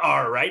moves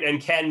are, right?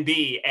 And can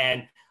be.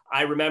 And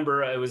I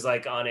remember it was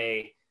like on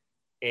a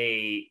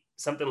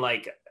something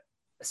like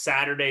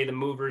Saturday, the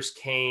movers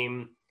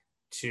came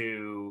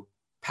to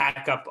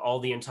pack up all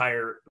the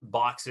entire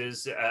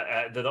boxes,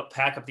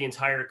 pack up the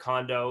entire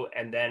condo.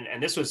 And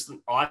this was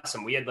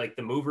awesome. We had like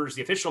the movers,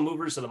 the official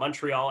movers of the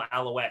Montreal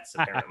Alouettes,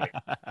 apparently.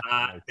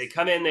 They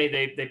come in,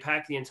 they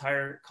pack the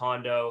entire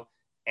condo.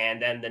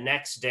 And then the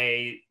next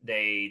day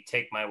they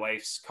take my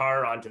wife's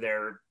car onto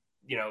their,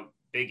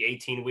 big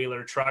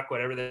 18-wheeler truck,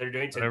 whatever they're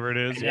doing. Whatever it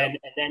is. And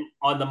then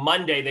on the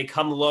Monday, they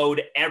come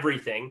load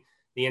everything.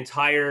 The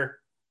entire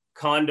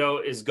condo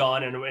is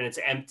gone and it's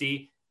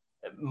empty.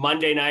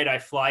 Monday night, I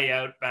fly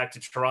out back to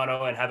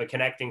Toronto and have a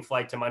connecting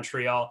flight to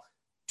Montreal.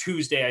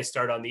 Tuesday, I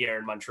start on the air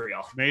in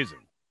Montreal.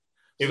 Amazing.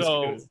 It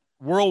was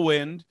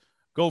whirlwind,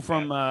 go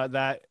from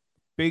that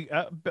big,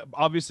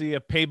 obviously a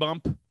pay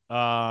bump.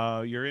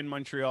 You're in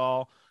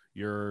Montreal.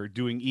 You're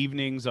doing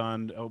evenings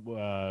on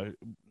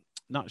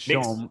not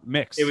show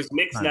Mix. It was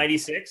Mix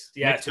 96.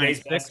 Yeah, Mix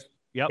today's 96. best.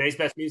 Yep. Today's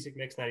best music,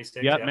 Mix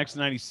 96. Yep, Mix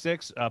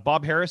 96.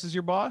 Bob Harris is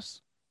your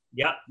boss.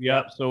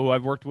 Yep. So who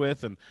I've worked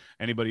with, and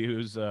anybody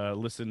who's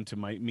listened to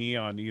me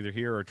on either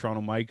here or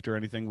Toronto Mic'd or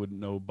anything would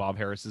know Bob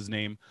Harris's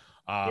name.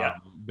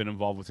 Been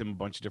involved with him a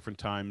bunch of different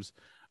times.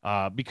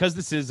 Because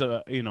this is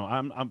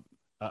I'm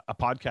a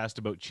podcast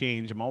about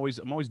change. I'm always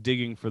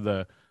digging for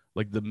the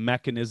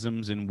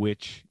mechanisms in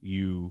which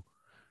you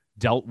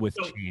dealt with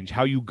change,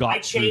 how you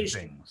got through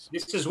things.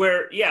 This is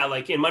where,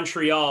 like in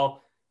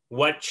Montreal,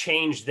 what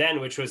changed then,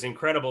 which was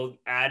incredible,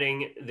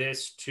 adding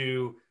this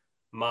to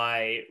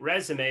my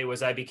resume,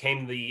 was I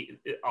became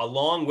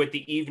along with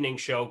the evening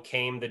show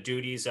came the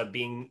duties of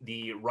being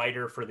the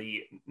writer for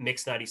the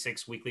Mix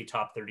 96 weekly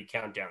top 30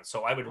 countdown.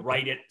 So I would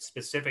write it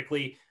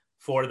specifically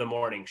for the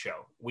morning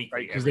show weekly.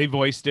 Right, because they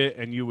voiced it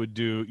and you would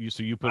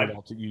so you put it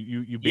all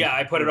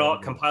I put it all,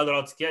 compiled it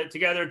all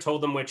together,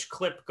 told them which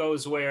clip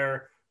goes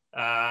where,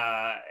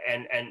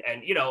 and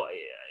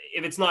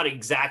if it's not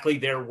exactly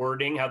their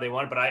wording, how they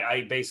want it, but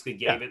I basically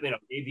gave it,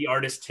 gave the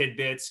artist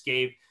tidbits,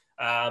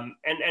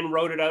 and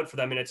wrote it out for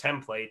them in a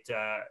template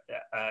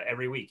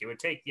every week. It would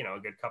take, a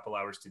good couple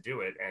hours to do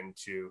it and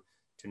to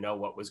know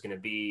what was going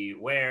to be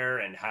where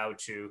and how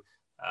to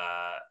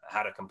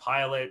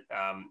compile it.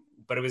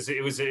 But it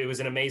was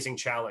an amazing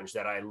challenge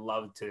that I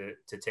loved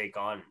to take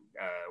on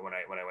when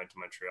I went to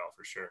Montreal,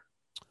 for sure.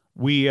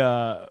 We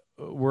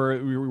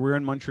were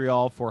in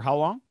Montreal for how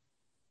long?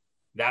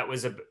 That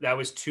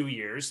was 2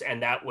 years,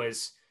 and I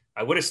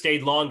would have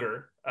stayed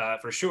longer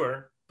for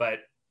sure, but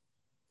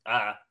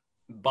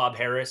Bob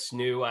Harris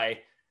knew I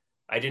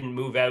didn't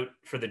move out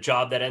for the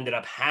job that ended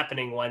up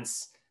happening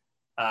once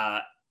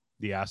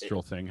The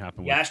Astral thing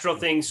happened. the Astral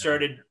thing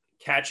started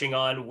catching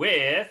on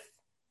with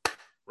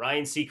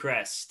Ryan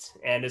Seacrest.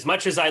 And as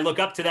much as I look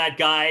up to that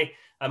guy,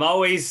 I'm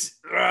always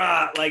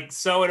like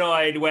so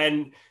annoyed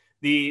when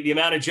the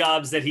amount of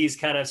jobs that he's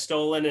kind of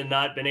stolen and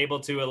not been able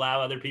to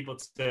allow other people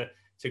to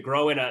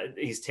grow in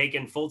he's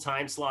taken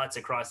full-time slots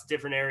across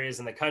different areas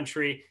in the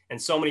country.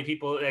 And so many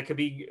people that could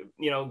be,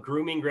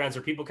 grooming grounds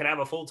where people can have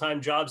a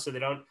full-time job so that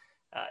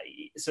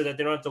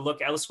they don't have to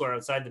look elsewhere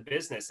outside the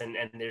business. And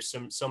there's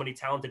so many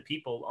talented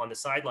people on the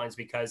sidelines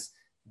because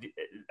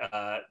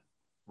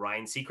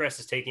Ryan Seacrest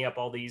is taking up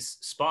all these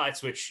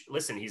spots, which,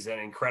 listen, he's an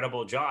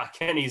incredible jock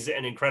and he's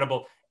an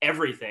incredible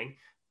everything,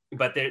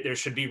 but there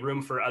should be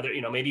room for other,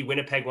 maybe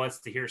Winnipeg wants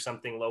to hear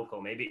something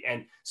local, maybe.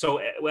 And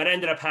so what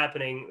ended up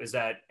happening is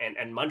that,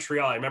 and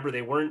Montreal, I remember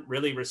they weren't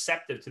really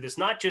receptive to this.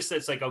 Not just that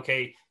it's like,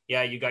 okay,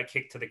 yeah, you got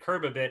kicked to the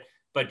curb a bit,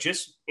 but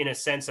just in a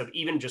sense of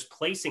even just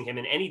placing him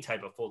in any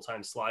type of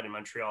full-time slot in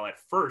Montreal at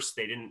first,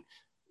 they didn't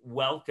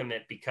welcome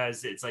it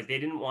because it's like they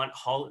don't want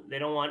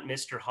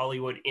Mr.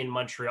 Hollywood in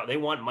Montreal. They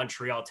want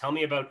Montreal. Tell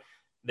me about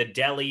the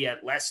deli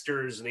at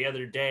Lester's the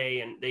other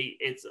day, and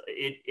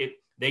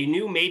they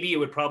knew maybe it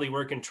would probably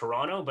work in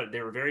Toronto, but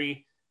they were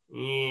very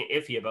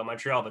iffy about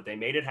Montreal. But they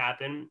made it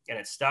happen, and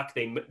it stuck.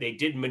 They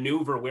did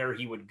maneuver where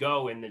he would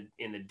go in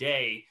the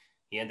day.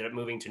 He ended up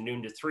moving to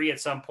noon to 3 at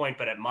some point,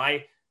 but at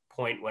my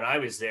point when I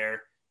was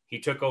there, he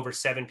took over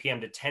 7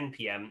 p.m. to 10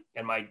 p.m.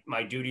 and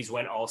my duties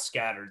went all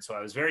scattered. So I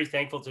was very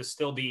thankful to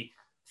still be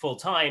full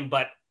time,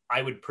 but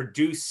I would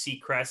produce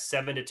Seacrest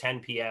 7 to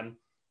 10 p.m.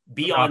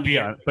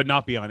 But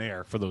not be on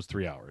air for those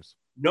 3 hours.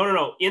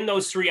 No. In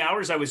those 3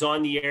 hours, I was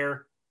on the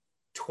air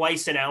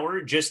twice an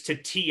hour just to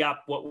tee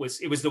up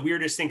it was the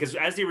weirdest thing because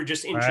as they were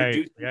just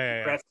introducing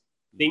Seacrest,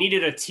 they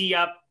needed a tee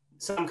up,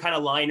 some kind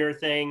of liner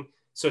thing.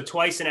 So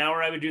twice an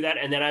hour I would do that,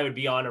 and then I would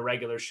be on a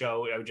regular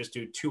show. I would just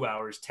do 2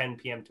 hours, 10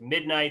 p.m. to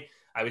midnight.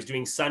 I was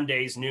doing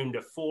Sundays noon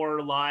to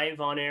 4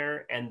 live on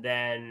air, and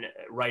then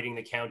writing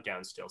the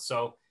countdown still.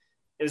 So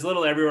it was a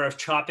little everywhere. I was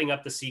chopping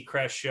up the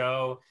Seacrest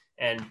show,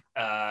 and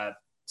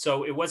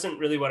so it wasn't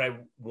really what I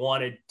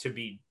wanted to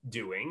be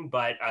doing,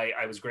 but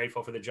I was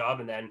grateful for the job.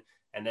 And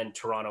then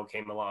Toronto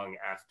came along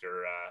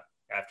after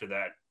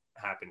that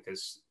happened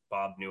because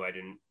Bob knew I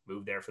didn't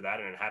move there for that,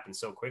 and it happened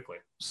so quickly.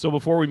 So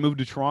before we move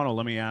to Toronto,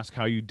 let me ask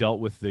how you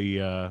dealt with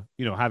the,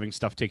 having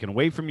stuff taken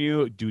away from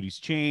you, duties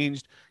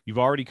changed. You've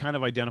already kind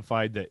of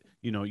identified that,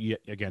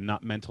 again,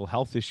 not mental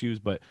health issues,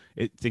 but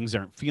things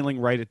aren't feeling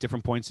right at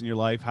different points in your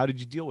life. How did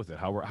you deal with it?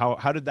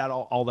 How did that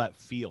all that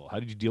feel? How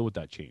did you deal with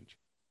that change?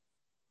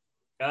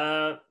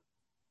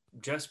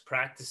 Just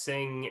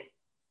practicing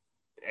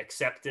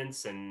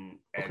acceptance and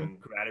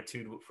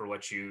gratitude for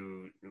what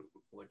you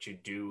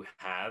do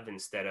have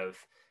instead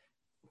of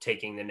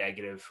taking the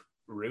negative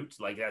route.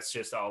 Like that's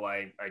just all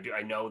I do.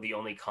 I know the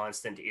only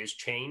constant is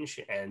change.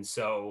 And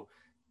so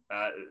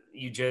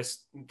you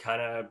just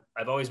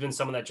I've always been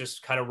someone that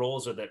just kind of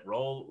rolls with it,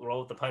 roll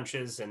with the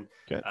punches. And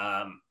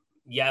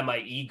my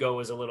ego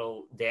was a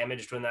little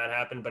damaged when that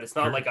happened, but it's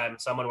not like I'm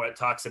someone where it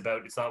talks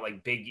about, it's not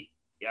like big.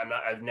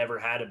 I've never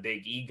had a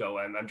big ego.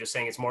 I'm just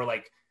saying it's more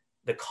like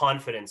the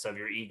confidence of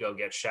your ego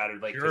gets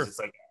shattered. Like, cause it's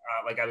like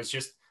I was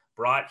just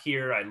brought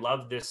here. I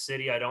love this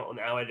city.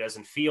 Now it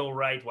doesn't feel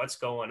right. What's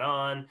going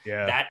on?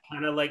 Yeah. That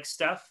kind of like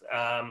stuff.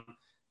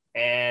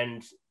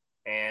 And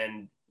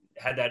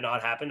had that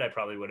not happened, I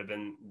probably would have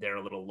been there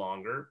a little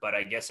longer, but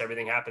I guess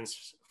everything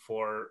happens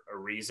for a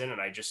reason. And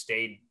I just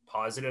stayed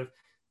positive.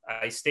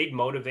 I stayed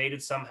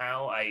motivated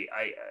somehow.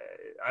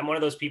 I'm one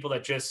of those people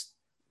that just,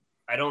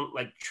 I don't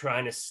like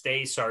trying to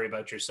stay sorry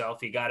about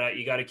yourself. You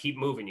gotta keep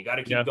moving. You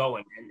gotta keep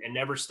going and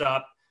never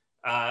stop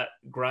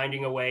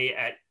grinding away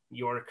at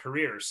your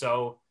career.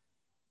 So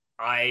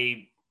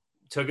I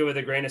took it with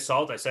a grain of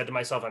salt. I said to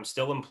myself, I'm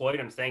still employed.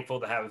 I'm thankful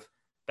to have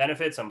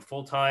benefits. I'm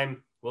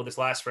full-time. Will this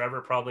last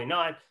forever? Probably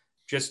not.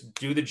 Just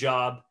do the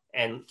job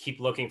and keep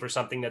looking for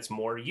something that's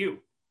more you.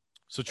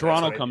 So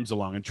Toronto comes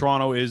along, and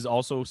Toronto is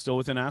also still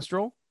within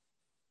Astral?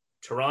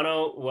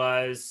 Toronto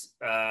was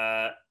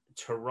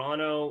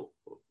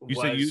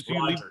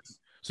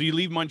you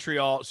leave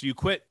Montreal. So you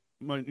quit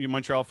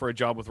Montreal for a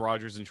job with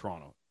Rogers in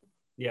Toronto.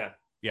 Yeah.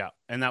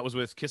 And that was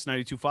with Kiss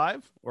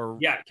 92.5 or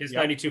Kiss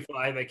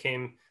 92.5. I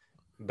came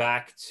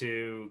back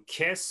to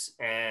Kiss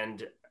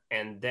and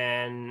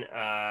then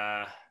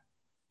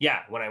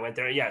when I went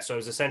there, so I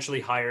was essentially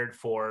hired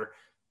for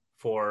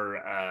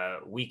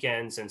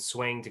weekends and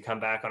swing to come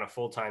back on a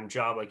full-time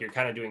job. Like you're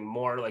kind of doing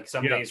more, like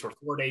some days were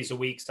 4 days a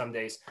week, some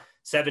days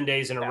 7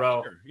 days in a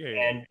row. Sure.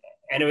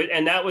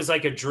 And that was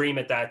like a dream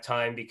at that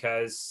time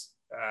because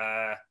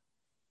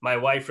my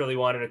wife really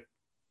wanted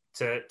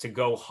to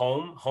go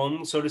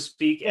home, so to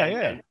speak.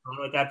 And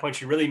at that point,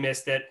 she really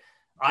missed it.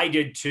 I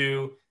did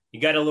too. you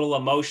got a little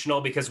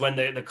emotional because when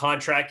the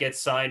contract gets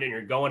signed and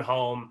you're going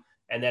home,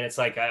 and then it's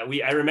like,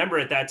 I remember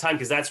at that time,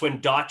 because that's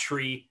when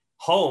Daughtry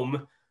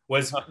Home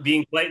was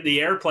being played, the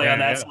airplay on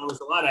that song was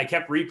a lot. I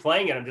kept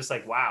replaying it. I'm just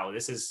like, wow,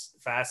 this is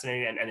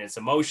fascinating. And it's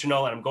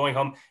emotional. And I'm going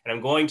home and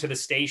I'm going to the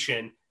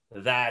station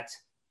that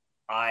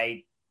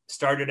I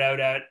started out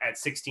at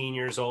 16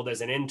 years old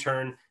as an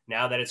intern,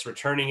 now that it's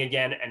returning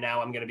again. And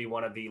now I'm going to be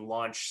one of the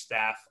launch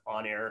staff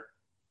on air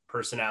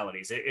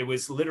personalities. It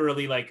was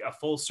literally like a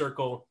full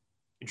circle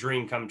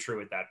dream come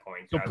true at that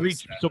point. So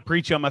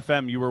Preach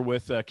FM, you were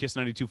with Kiss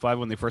 92.5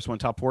 when they first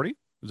went top 40?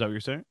 Is that what you're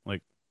saying?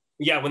 Like,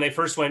 yeah, when they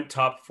first went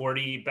top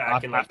 40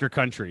 back in after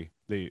country.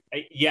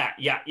 Yeah.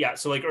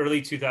 So like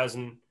early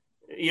 2000,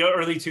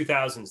 early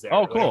 2000s there.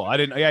 Oh, cool. We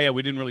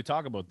didn't really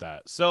talk about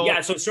that. So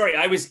yeah, so sorry,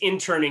 I was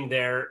interning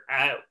there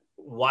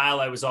while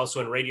I was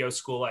also in radio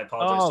school. I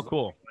apologize. Oh,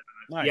 cool.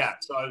 Nice.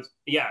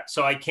 Yeah,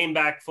 so I came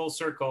back full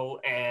circle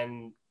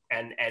and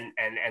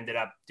ended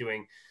up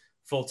doing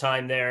full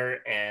time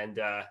there, and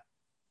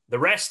the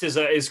rest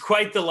is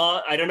quite the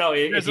long. I don't know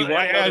if you want.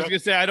 I was gonna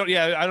say I don't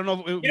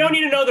know. You don't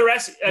need to know the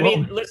rest. I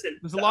mean, listen,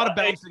 there's a lot of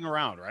bouncing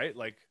around, right?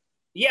 Like,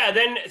 yeah.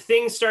 Then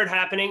things start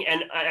happening,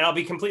 and I'll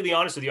be completely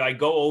honest with you. I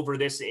go over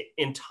this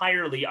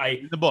entirely.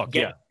 The book,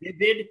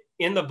 vivid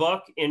in the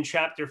book in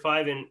chapter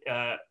 5,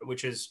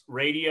 which is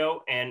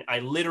radio, and I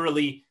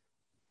literally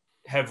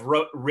have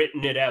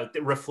written it out,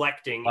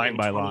 reflecting line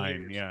by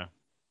line. Yeah.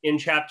 In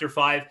chapter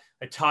 5,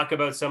 I talk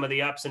about some of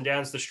the ups and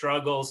downs, the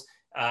struggles,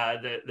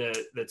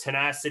 the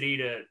tenacity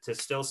to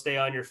still stay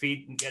on your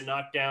feet and get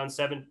knocked down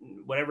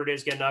 7, whatever it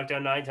is, get knocked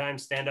down 9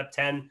 times, stand up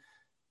 10.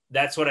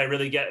 That's what I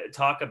really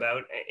talk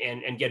about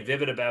and get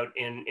vivid about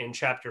in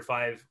chapter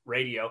 5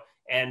 radio.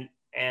 And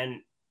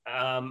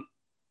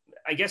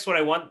I guess what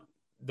I want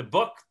the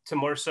book to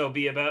more so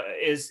be about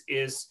is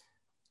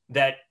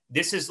that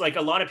this is like,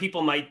 a lot of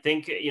people might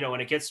think,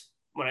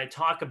 when I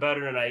talk about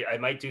it, and I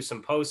might do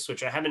some posts,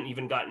 which I haven't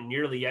even gotten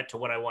nearly yet to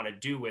what I want to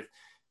do with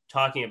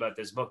talking about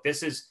this book.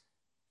 This is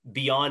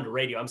beyond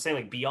radio. I'm saying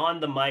like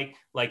beyond the mic.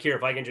 Like here,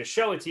 if I can just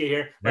show it to you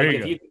here, like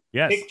if you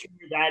picture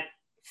that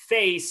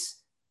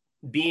face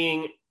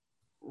being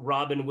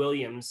Robin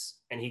Williams,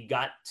 and he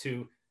got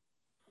to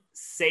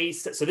say,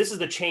 so this is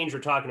the change we're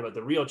talking about,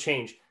 the real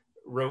change,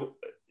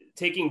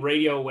 taking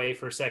radio away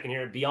for a second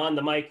here, beyond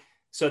the mic.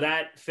 So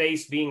that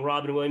face being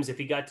Robin Williams, if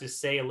he got to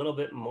say a little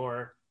bit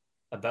more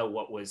about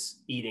what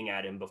was eating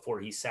at him before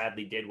he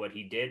sadly did what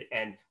he did.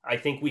 And I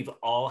think we've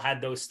all had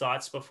those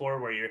thoughts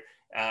before where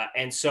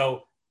and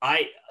so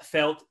I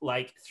felt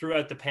like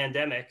throughout the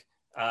pandemic,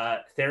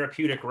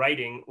 therapeutic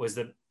writing was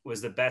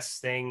the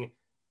best thing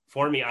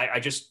for me. I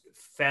just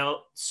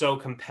felt so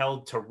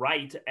compelled to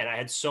write, and I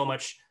had so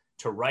much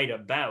to write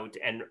about,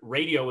 and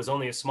radio was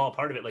only a small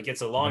part of it. Like,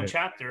 it's a long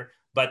chapter,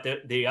 but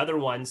the other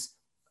ones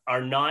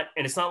are not,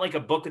 and it's not like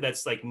a book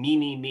that's like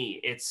me.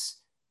 It's,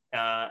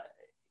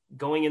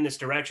 going in this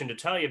direction to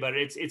tell you about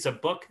it. It's a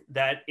book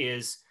that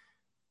is,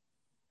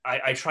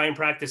 I try and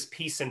practice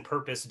peace and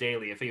purpose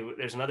daily.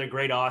 There's another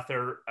great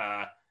author,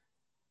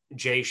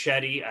 Jay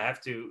Shetty. I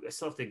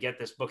still have to get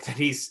this book that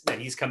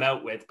he's come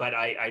out with, but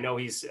I know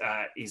he's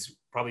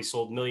probably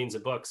sold millions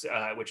of books,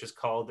 which is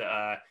called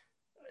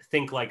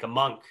Think Like a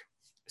Monk.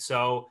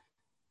 So,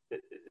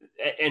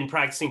 and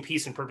practicing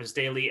peace and purpose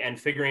daily, and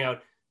figuring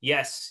out,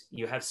 yes,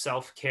 you have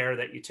self-care,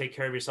 that you take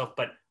care of yourself,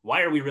 but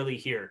why are we really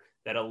here?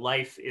 That a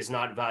life is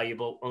not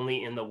valuable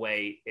only in the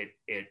way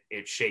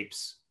it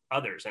shapes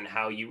others, and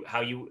how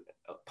you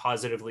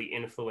positively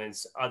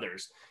influence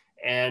others.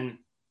 And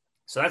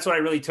so that's what I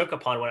really took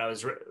upon when I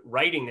was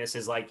writing this,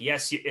 is like,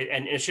 yes.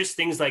 And it's just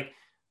things like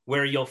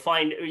where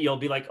you'll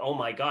be like, oh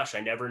my gosh, I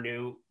never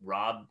knew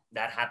Rob,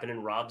 that happened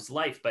in Rob's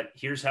life, but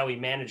here's how he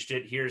managed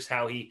it. Here's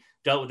how he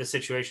dealt with the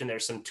situation.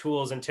 There's some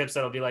tools and tips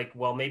that'll be like,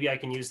 well, maybe I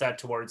can use that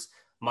towards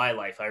my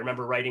life. I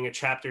remember writing a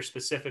chapter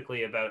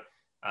specifically about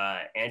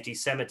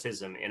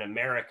anti-Semitism in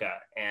America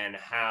and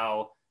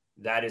how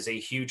that is a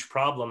huge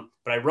problem.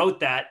 But I wrote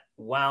that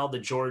while the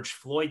George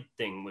Floyd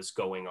thing was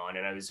going on.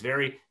 And I was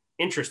very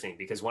interesting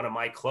because one of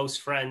my close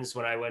friends,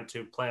 when I went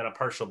to play on a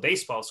partial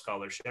baseball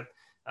scholarship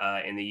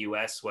in the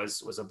US,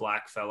 was a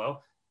Black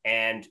fellow.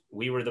 And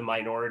we were the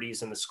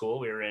minorities in the school.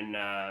 We were in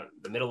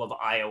the middle of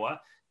Iowa,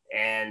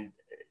 and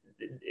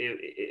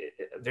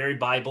very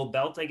Bible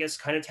Belt, I guess,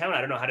 kind of town.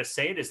 I don't know how to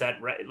say it. Is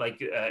that right? Like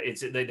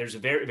there's a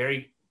very,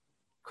 very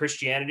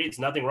Christianity. It's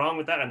nothing wrong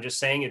with that. I'm just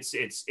saying it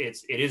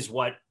is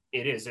what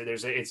it is.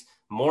 It's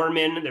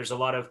Mormon. There's a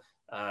lot of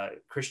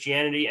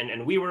Christianity,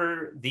 and we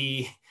were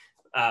the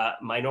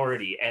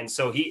minority. And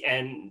so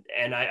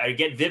I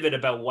get vivid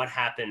about what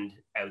happened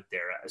out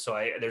there. So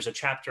there's a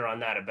chapter on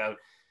that about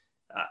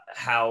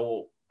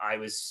how I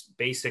was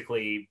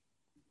basically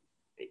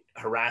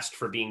harassed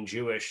for being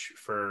Jewish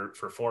for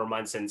 4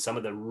 months, and some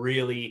of the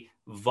really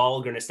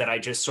vulgarness that I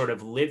just sort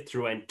of lived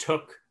through and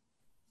took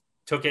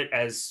it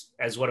as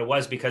what it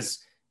was,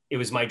 because it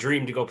was my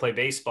dream to go play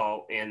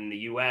baseball in the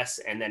US,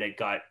 and then it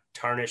got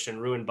tarnished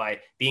and ruined by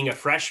being a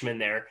freshman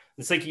there.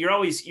 It's like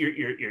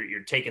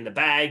you're taking the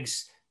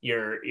bags,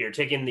 you're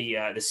taking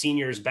the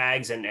seniors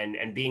bags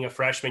and being a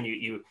freshman,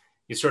 you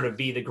sort of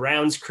be the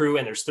grounds crew,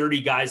 and there's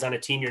 30 guys on a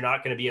team. You're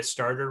not going to be a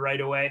starter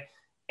right away.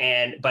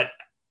 And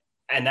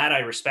that I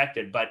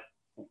respected, but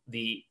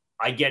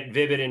I get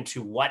vivid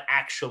into what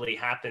actually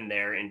happened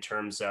there in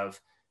terms of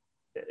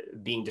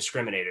being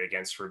discriminated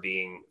against for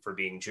being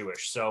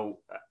Jewish. So,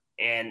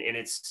 and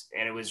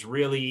it was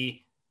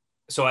really,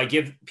 so I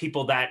give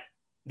people that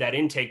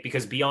intake,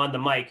 because beyond the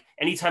mic,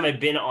 anytime I've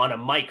been on a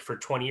mic for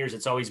 20 years,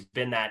 it's always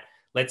been that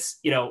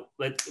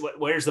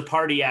where's the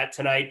party at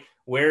tonight?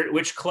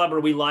 Which club are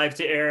we live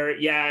to air?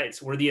 Yeah,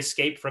 we're the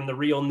escape from the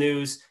real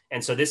news.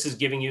 And so this is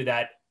giving you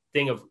that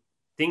thing of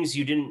things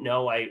you didn't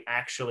know I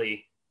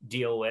actually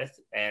deal with.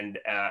 And,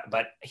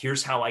 but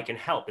here's how I can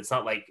help. It's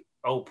not like,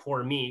 oh,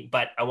 poor me,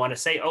 but I want to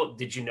say, oh,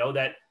 did you know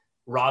that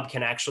Rob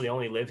can actually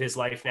only live his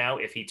life now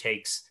if he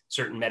takes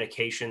certain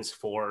medications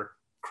for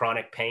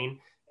chronic pain?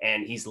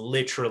 And he's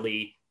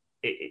literally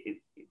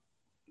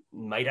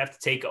might have to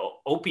take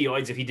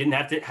opioids if he didn't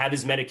have to have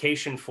his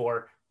medication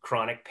for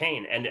chronic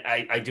pain. And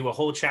I do a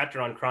whole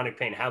chapter on chronic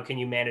pain. How can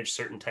you manage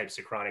certain types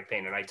of chronic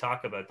pain? And I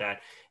talk about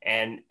that.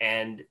 And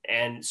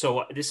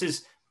so this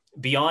is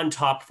beyond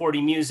top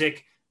 40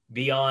 music,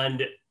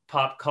 beyond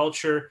pop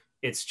culture.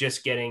 It's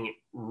just getting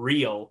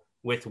real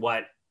with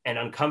and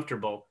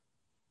uncomfortable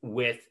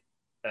with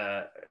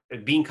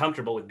being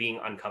comfortable with being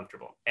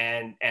uncomfortable.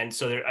 And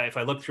so there, if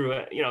I look through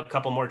a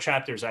couple more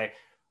chapters,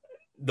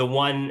 the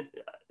one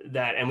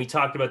that, and we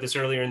talked about this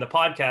earlier in the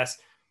podcast,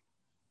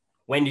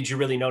 when did you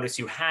really notice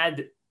you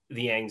had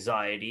the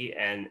anxiety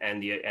and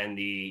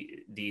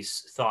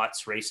these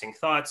thoughts, racing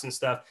thoughts and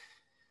stuff?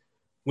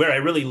 Where I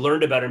really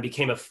learned about it and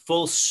became a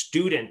full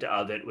student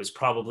of it was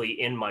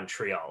probably in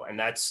Montreal. And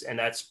that's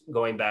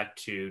going back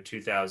to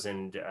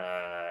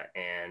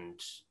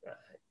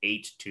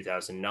 2008,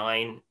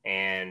 2009,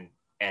 and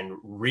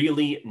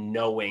really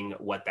knowing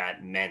what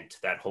that meant,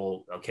 that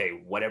whole,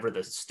 okay, whatever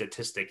the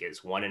statistic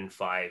is, 1 in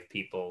 5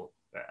 people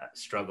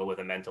struggle with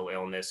a mental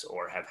illness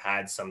or have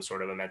had some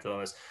sort of a mental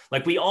illness.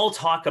 Like, we all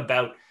talk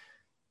about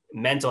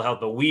mental health,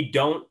 but we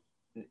don't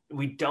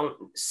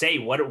say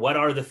what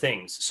are the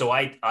things. So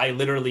I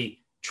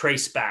literally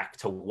trace back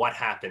to what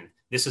happened.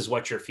 This is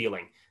what you're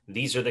feeling.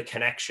 These are the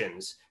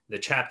connections, the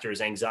chapters: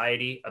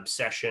 anxiety,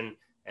 obsession,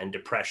 and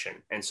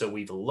depression. And so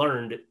we've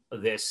learned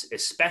this,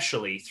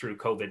 especially through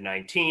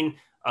COVID-19,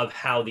 of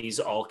how these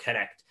all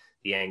connect.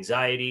 The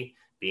anxiety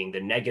being the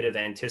negative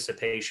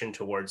anticipation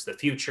towards the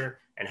future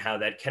and how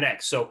that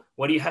connects. So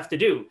what do you have to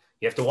do?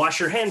 You have to wash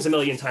your hands a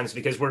million times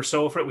because we're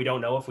so afraid. We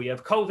don't know if we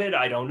have COVID.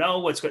 I don't know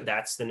what's good.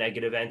 That's the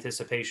negative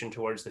anticipation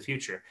towards the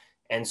future.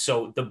 And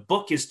so the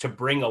book is to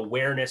bring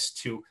awareness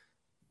to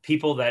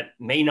people that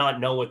may not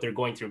know what they're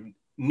going through.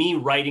 Me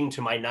writing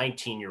to my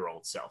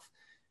 19-year-old self,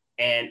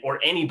 or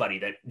anybody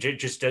that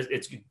just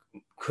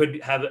could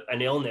have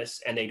an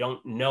illness and they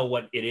don't know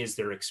what it is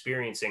they're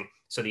experiencing.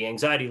 So the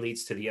anxiety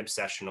leads to the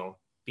obsessional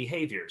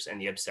behaviors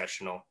and the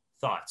obsessional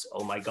thoughts.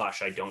 Oh my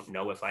gosh, I don't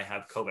know if I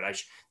have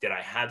COVID. Did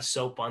I have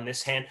soap on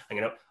this hand?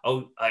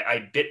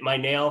 I bit my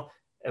nail.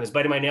 I was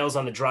biting my nails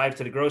on the drive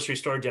to the grocery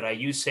store. Did I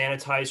use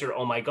sanitizer?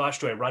 Oh my gosh,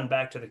 do I run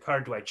back to the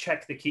car? Do I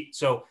check the key?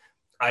 So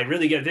I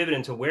really get vivid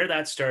into where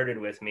that started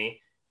with me.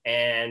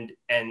 And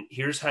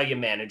here's how you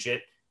manage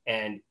it.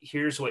 And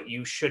here's what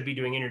you should be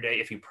doing in your day.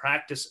 If you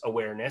practice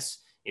awareness,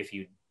 if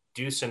you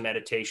do some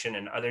meditation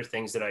and other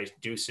things that I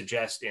do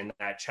suggest in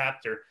that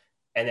chapter,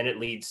 and then it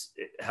leads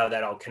how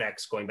that all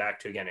connects, going back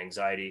to, again,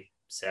 anxiety,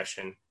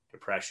 obsession,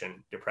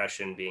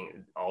 depression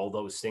being all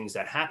those things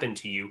that happen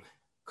to you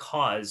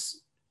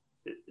cause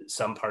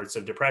some parts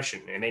of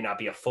depression. It may not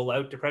be a full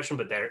out depression,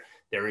 but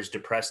there is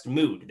depressed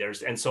mood.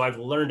 And so I've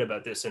learned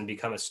about this and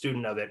become a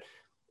student of it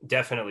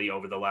definitely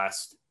over the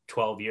last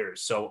 12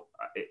 years. So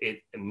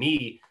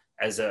me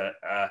as a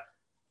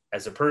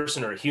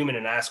person or a human,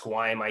 and ask,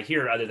 why am I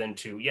here, other than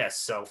to, yes,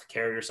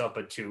 self-care yourself,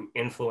 but to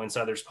influence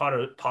others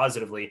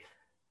positively.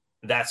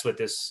 That's what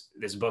this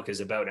book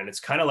is about. And it's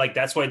kind of like,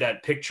 that's why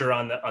that picture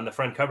on the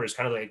front cover is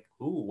kind of like,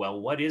 ooh,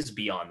 well, what is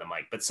beyond the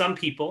mic? But some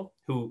people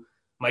who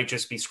might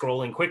just be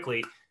scrolling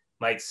quickly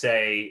might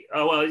say,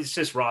 oh, well, it's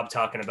just Rob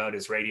talking about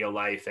his radio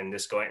life and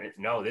this going.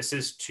 No,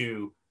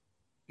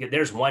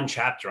 there's one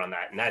chapter on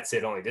that, and that's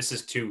it only. This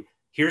is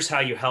here's how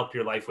you help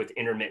your life with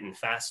intermittent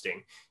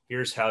fasting.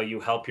 Here's how you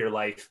help your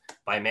life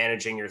by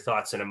managing your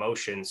thoughts and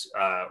emotions.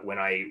 When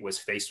I was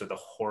faced with a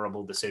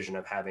horrible decision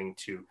of having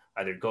to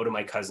either go to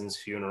my cousin's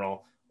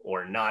funeral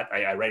or not,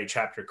 I write a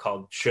chapter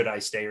called Should I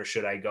Stay or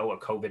Should I Go? A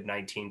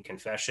COVID-19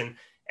 Confession.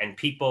 And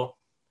people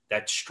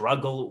that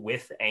struggle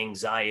with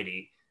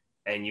anxiety,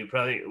 and you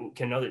probably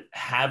can know that,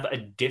 have a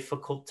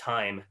difficult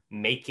time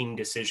making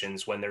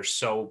decisions when they're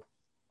so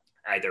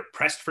either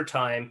pressed for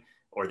time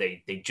or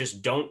they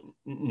just don't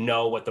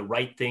know what the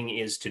right thing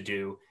is to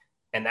do.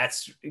 And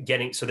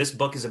so this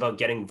book is about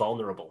getting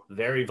vulnerable,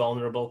 very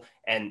vulnerable,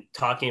 and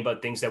talking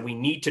about things that we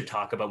need to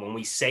talk about when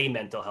we say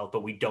mental health,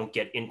 but we don't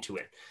get into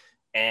it.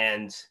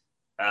 And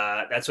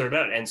that's what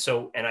it's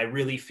about. And I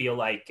really feel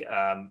like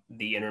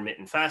the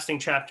intermittent fasting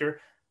chapter,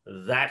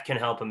 that can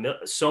help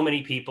so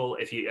many people.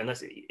 If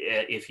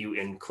you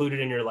include it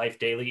in your life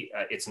daily,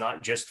 it's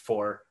not just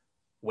for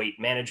weight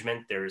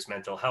management. There's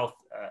mental health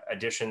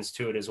additions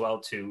to it as well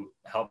to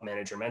help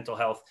manage your mental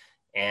health.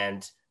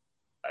 And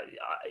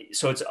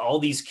so it's all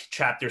these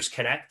chapters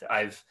connect.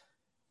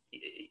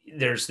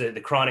 There's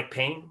the chronic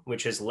pain,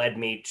 which has led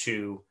me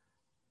to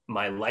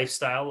my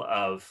lifestyle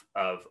of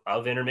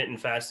intermittent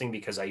fasting,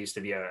 because I used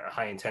to be a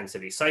high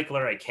intensity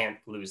cycler. I can't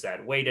lose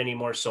that weight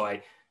anymore. So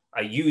I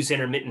use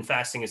intermittent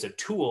fasting as a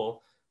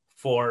tool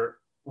for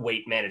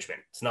weight management.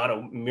 It's not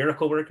a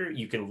miracle worker.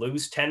 You can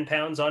lose 10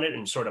 pounds on it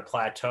and sort of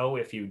plateau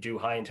if you do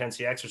high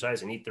intensity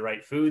exercise and eat the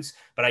right foods.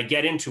 But I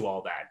get into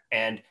all that,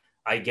 and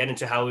I get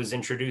into how it was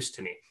introduced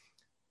to me.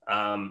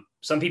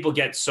 Some people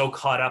get so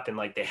caught up in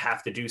like they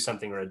have to do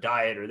something or a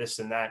diet or this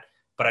and that,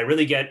 but I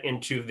really get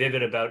into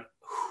vivid about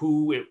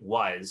who it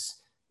was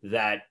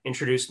that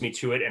introduced me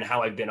to it and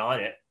how I've been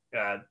on it,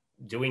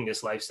 doing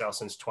this lifestyle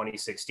since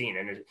 2016.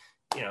 And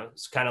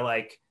it's kind of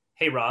like,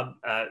 hey, Rob,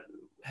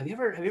 have you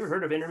ever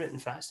heard of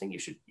intermittent fasting? You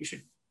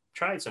should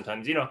try it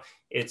sometimes.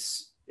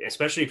 It's,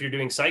 especially if you're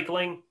doing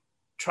cycling,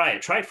 try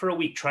it for a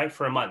week, try it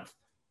for a month,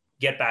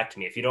 get back to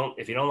me. If you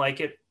don't like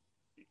it,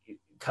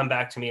 come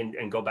back to me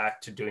and go back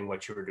to doing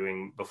what you were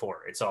doing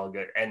before. It's all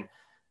good. And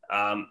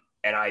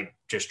I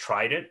just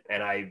tried it,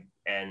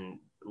 and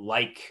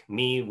like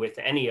me with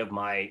any of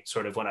my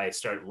sort of, when I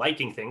start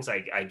liking things,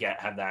 I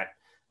have that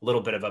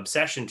little bit of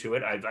obsession to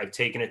it. I've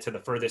taken it to the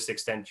furthest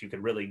extent you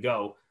could really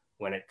go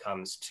when it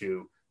comes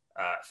to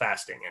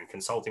fasting and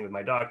consulting with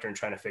my doctor and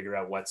trying to figure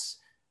out what's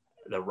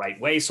the right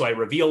way. So I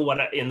reveal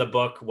in the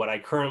book, what I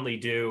currently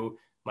do,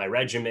 my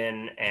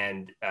regimen,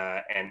 and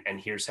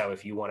here's how,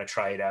 if you want to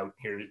try it out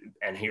here,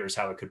 and here's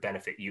how it could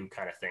benefit you,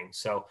 kind of thing.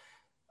 So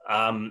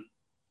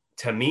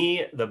to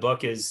me, the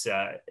book is,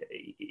 I'm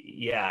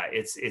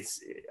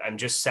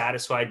just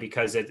satisfied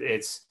because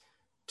it's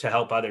to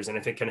help others. And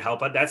if it can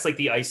help, that's like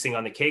the icing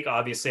on the cake.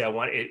 Obviously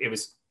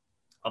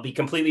I'll be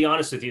completely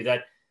honest with you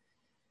that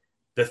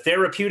the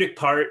therapeutic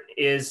part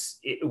was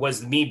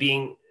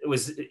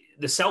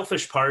the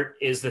selfish part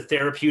is the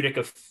therapeutic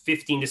of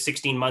 15 to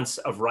 16 months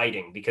of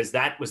writing, because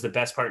that was the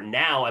best part.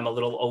 Now I'm a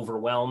little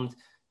overwhelmed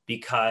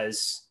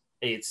because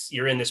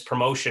you're in this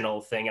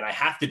promotional thing, and I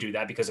have to do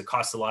that because it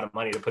costs a lot of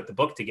money to put the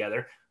book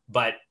together,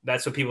 but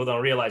that's what people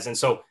don't realize. And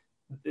so,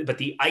 but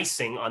the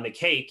icing on the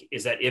cake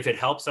is that if it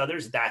helps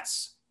others,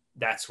 that's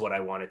what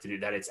I wanted to do,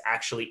 that it's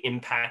actually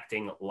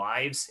impacting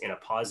lives in a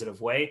positive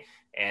way.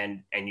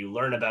 And you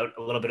learn a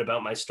little bit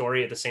about my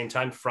story at the same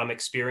time from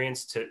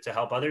experience to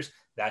help others.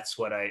 That's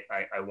what I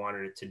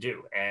wanted it to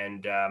do.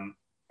 And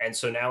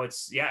so now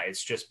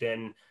it's just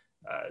been,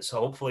 so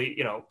hopefully,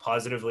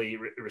 positively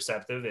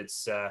receptive.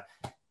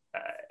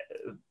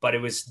 But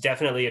it was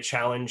definitely a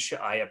challenge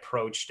I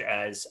approached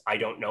as, I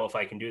don't know if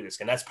I can do this.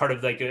 And that's part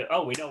of like,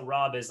 we know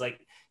Rob is like,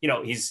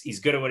 he's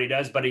good at what he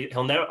does, but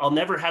I'll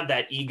never have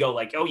that ego,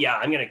 like, oh yeah,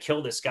 I'm going to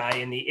kill this guy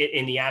in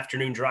the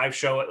afternoon drive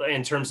show,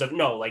 in terms of,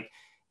 no, like,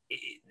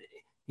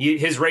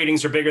 his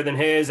ratings are bigger than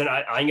his, and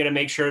I'm going to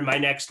make sure my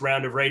next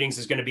round of ratings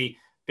is going to be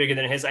bigger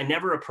than his. I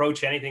never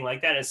approach anything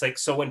like that. It's like,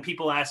 so when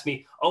people ask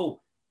me,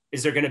 oh,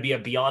 is there going to be a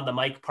Beyond the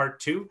Mic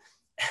part 2?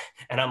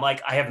 And I'm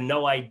like, I have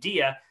no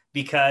idea,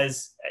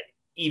 because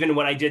even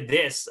when I did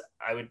this,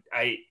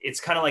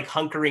 it's kind of like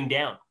hunkering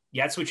down.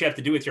 Yeah, that's what you have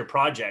to do with your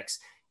projects.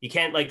 You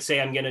can't like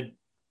say, I'm going to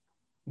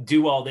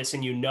do all this,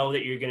 and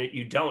that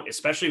you don't,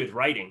 especially with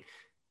writing.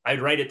 I'd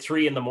write at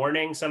 3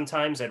 a.m.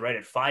 sometimes. I'd write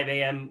at 5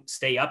 a.m.,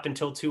 stay up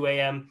until 2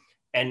 a.m.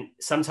 And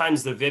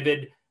sometimes the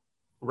vivid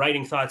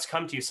writing thoughts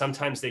come to you.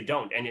 Sometimes they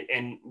don't.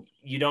 And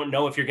you don't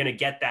know if you're going to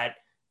get that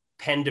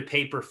pen to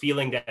paper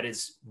feeling that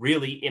is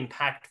really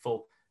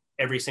impactful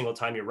every single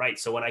time you write.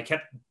 So when I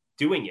kept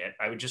doing it,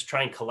 I would just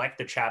try and collect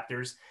the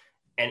chapters.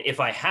 And if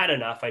I had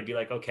enough, I'd be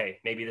like, okay,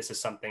 maybe this is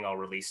something I'll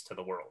release to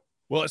the world.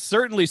 Well, it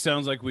certainly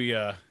sounds like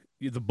the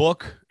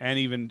book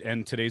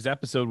and today's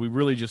episode, we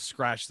really just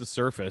scratched the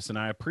surface, and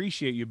I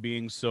appreciate you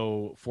being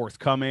so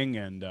forthcoming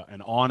and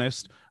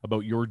honest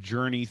about your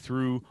journey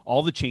through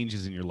all the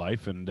changes in your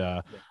life. And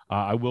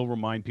I will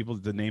remind people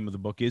that the name of the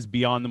book is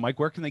Beyond the Mic.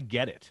 Where can they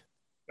get it?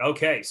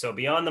 Okay, so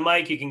Beyond the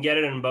Mic, you can get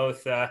it in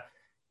both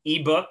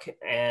ebook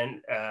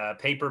and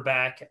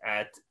paperback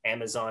at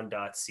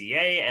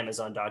Amazon.ca,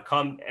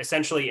 Amazon.com.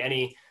 Essentially,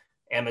 any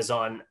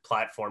Amazon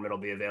platform, it'll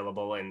be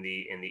available in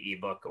the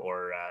ebook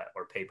or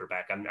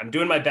paperback. I'm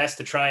doing my best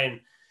to try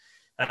and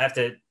I have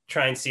to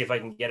try and see if I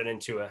can get it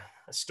into a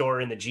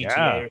store in the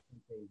GTA or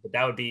something, but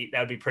that would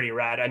be pretty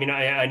rad. I mean,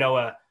 I know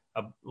a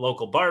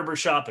local barber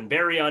shop in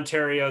Barrie,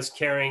 Ontario is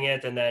carrying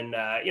it, and then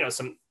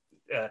some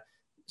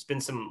it's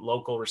been some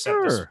local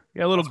receptors. Sure.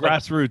 Yeah, little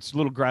grassroots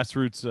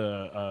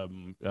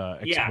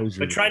exposure.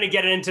 But trying to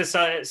get it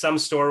into some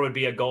store would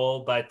be a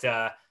goal, but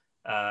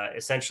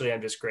essentially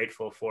I'm just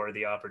grateful for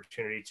the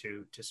opportunity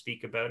to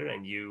speak about it,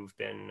 and you've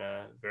been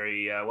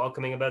very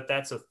welcoming about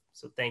that, so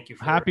So thank you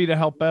for happy to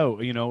help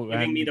out, you know,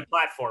 giving me the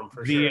platform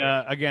for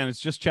sure. Again, it's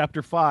just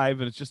chapter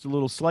 5 and it's just a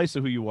little slice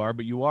of who you are,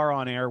 but you are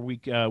on air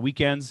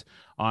weekends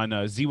on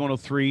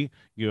Z103,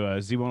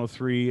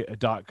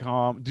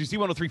 Z103.com.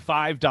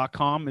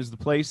 Z1035.com is the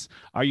place.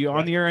 Are you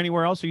on the air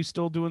anywhere else? Are you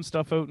still doing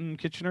stuff out in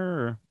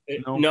Kitchener?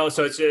 Or no,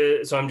 so it's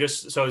so I'm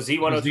just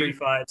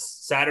Z1035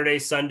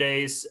 Saturdays,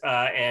 Sundays,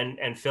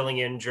 and filling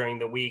in during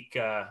the week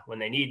when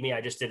they need me.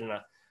 I just did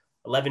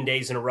 11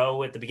 days in a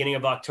row at the beginning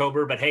of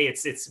October, but hey,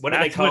 it's what do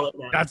they call it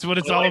now? That's what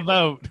it's all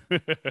about.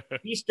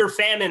 Easter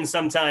famine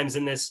sometimes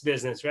in this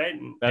business, right?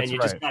 And you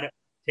just gotta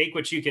take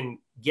what you can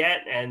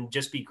get and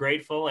just be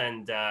grateful.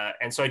 And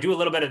so I do a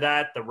little bit of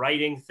that, the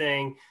writing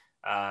thing,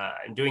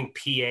 and doing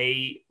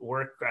PA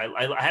work.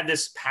 I have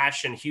this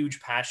huge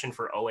passion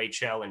for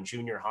OHL and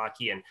junior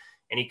hockey and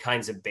any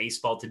kinds of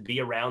baseball, to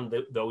be around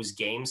those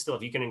games still.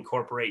 If you can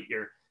incorporate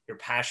your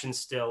passion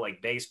still,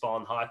 like baseball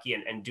and hockey,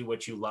 and do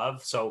what you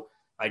love. So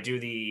I do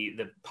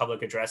the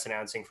public address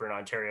announcing for an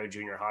Ontario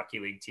Junior Hockey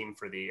League team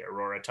for the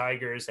Aurora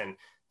Tigers, and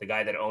the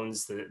guy that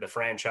owns the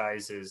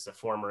franchise is a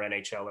former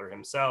NHLer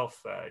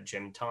himself,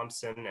 Jim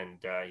Thompson, and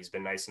he's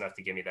been nice enough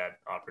to give me that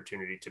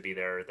opportunity to be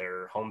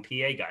their home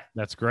PA guy.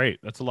 That's great.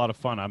 That's a lot of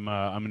fun.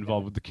 I'm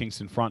involved with the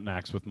Kingston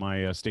Frontenacs with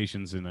my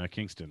stations in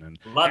Kingston, and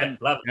love it.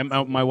 And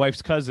my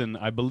wife's cousin,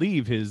 I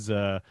believe, is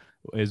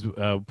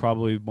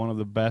probably one of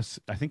the best.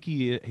 I think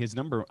his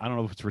number, I don't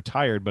know if it's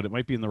retired, but it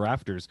might be in the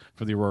rafters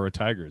for the Aurora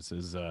Tigers.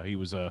 He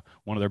was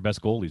one of their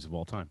best goalies of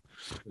all time.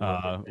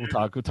 We'll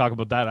talk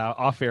about that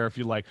off air if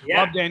you like.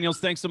 Yeah. Rob Daniels,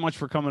 thanks so much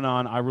for coming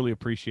on. I really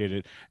appreciate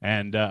it.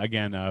 And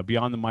again,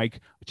 Beyond the Mic,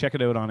 check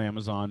it out on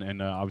Amazon,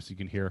 and obviously you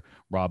can hear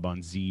Rob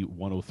on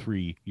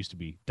Z103, used to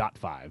be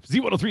 .5,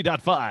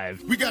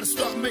 Z103.5. We gotta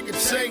start making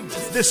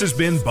changes. This has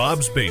been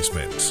Bob's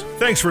Basement.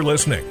 Thanks for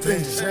listening.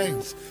 Things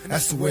change.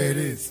 That's the way it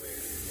is.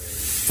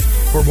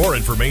 For more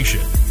information,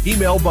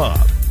 email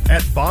Bob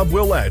at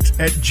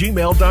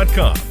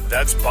bobwillette@gmail.com.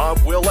 That's Bob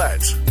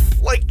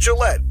Willette, like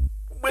Gillette,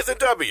 with a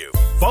W.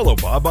 Follow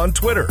Bob on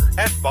Twitter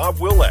at Bob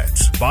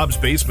Willette. Bob's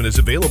Basement is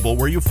available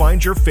where you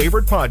find your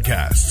favorite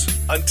podcasts.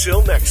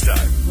 Until next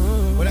time.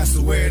 Well, that's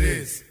the way it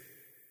is.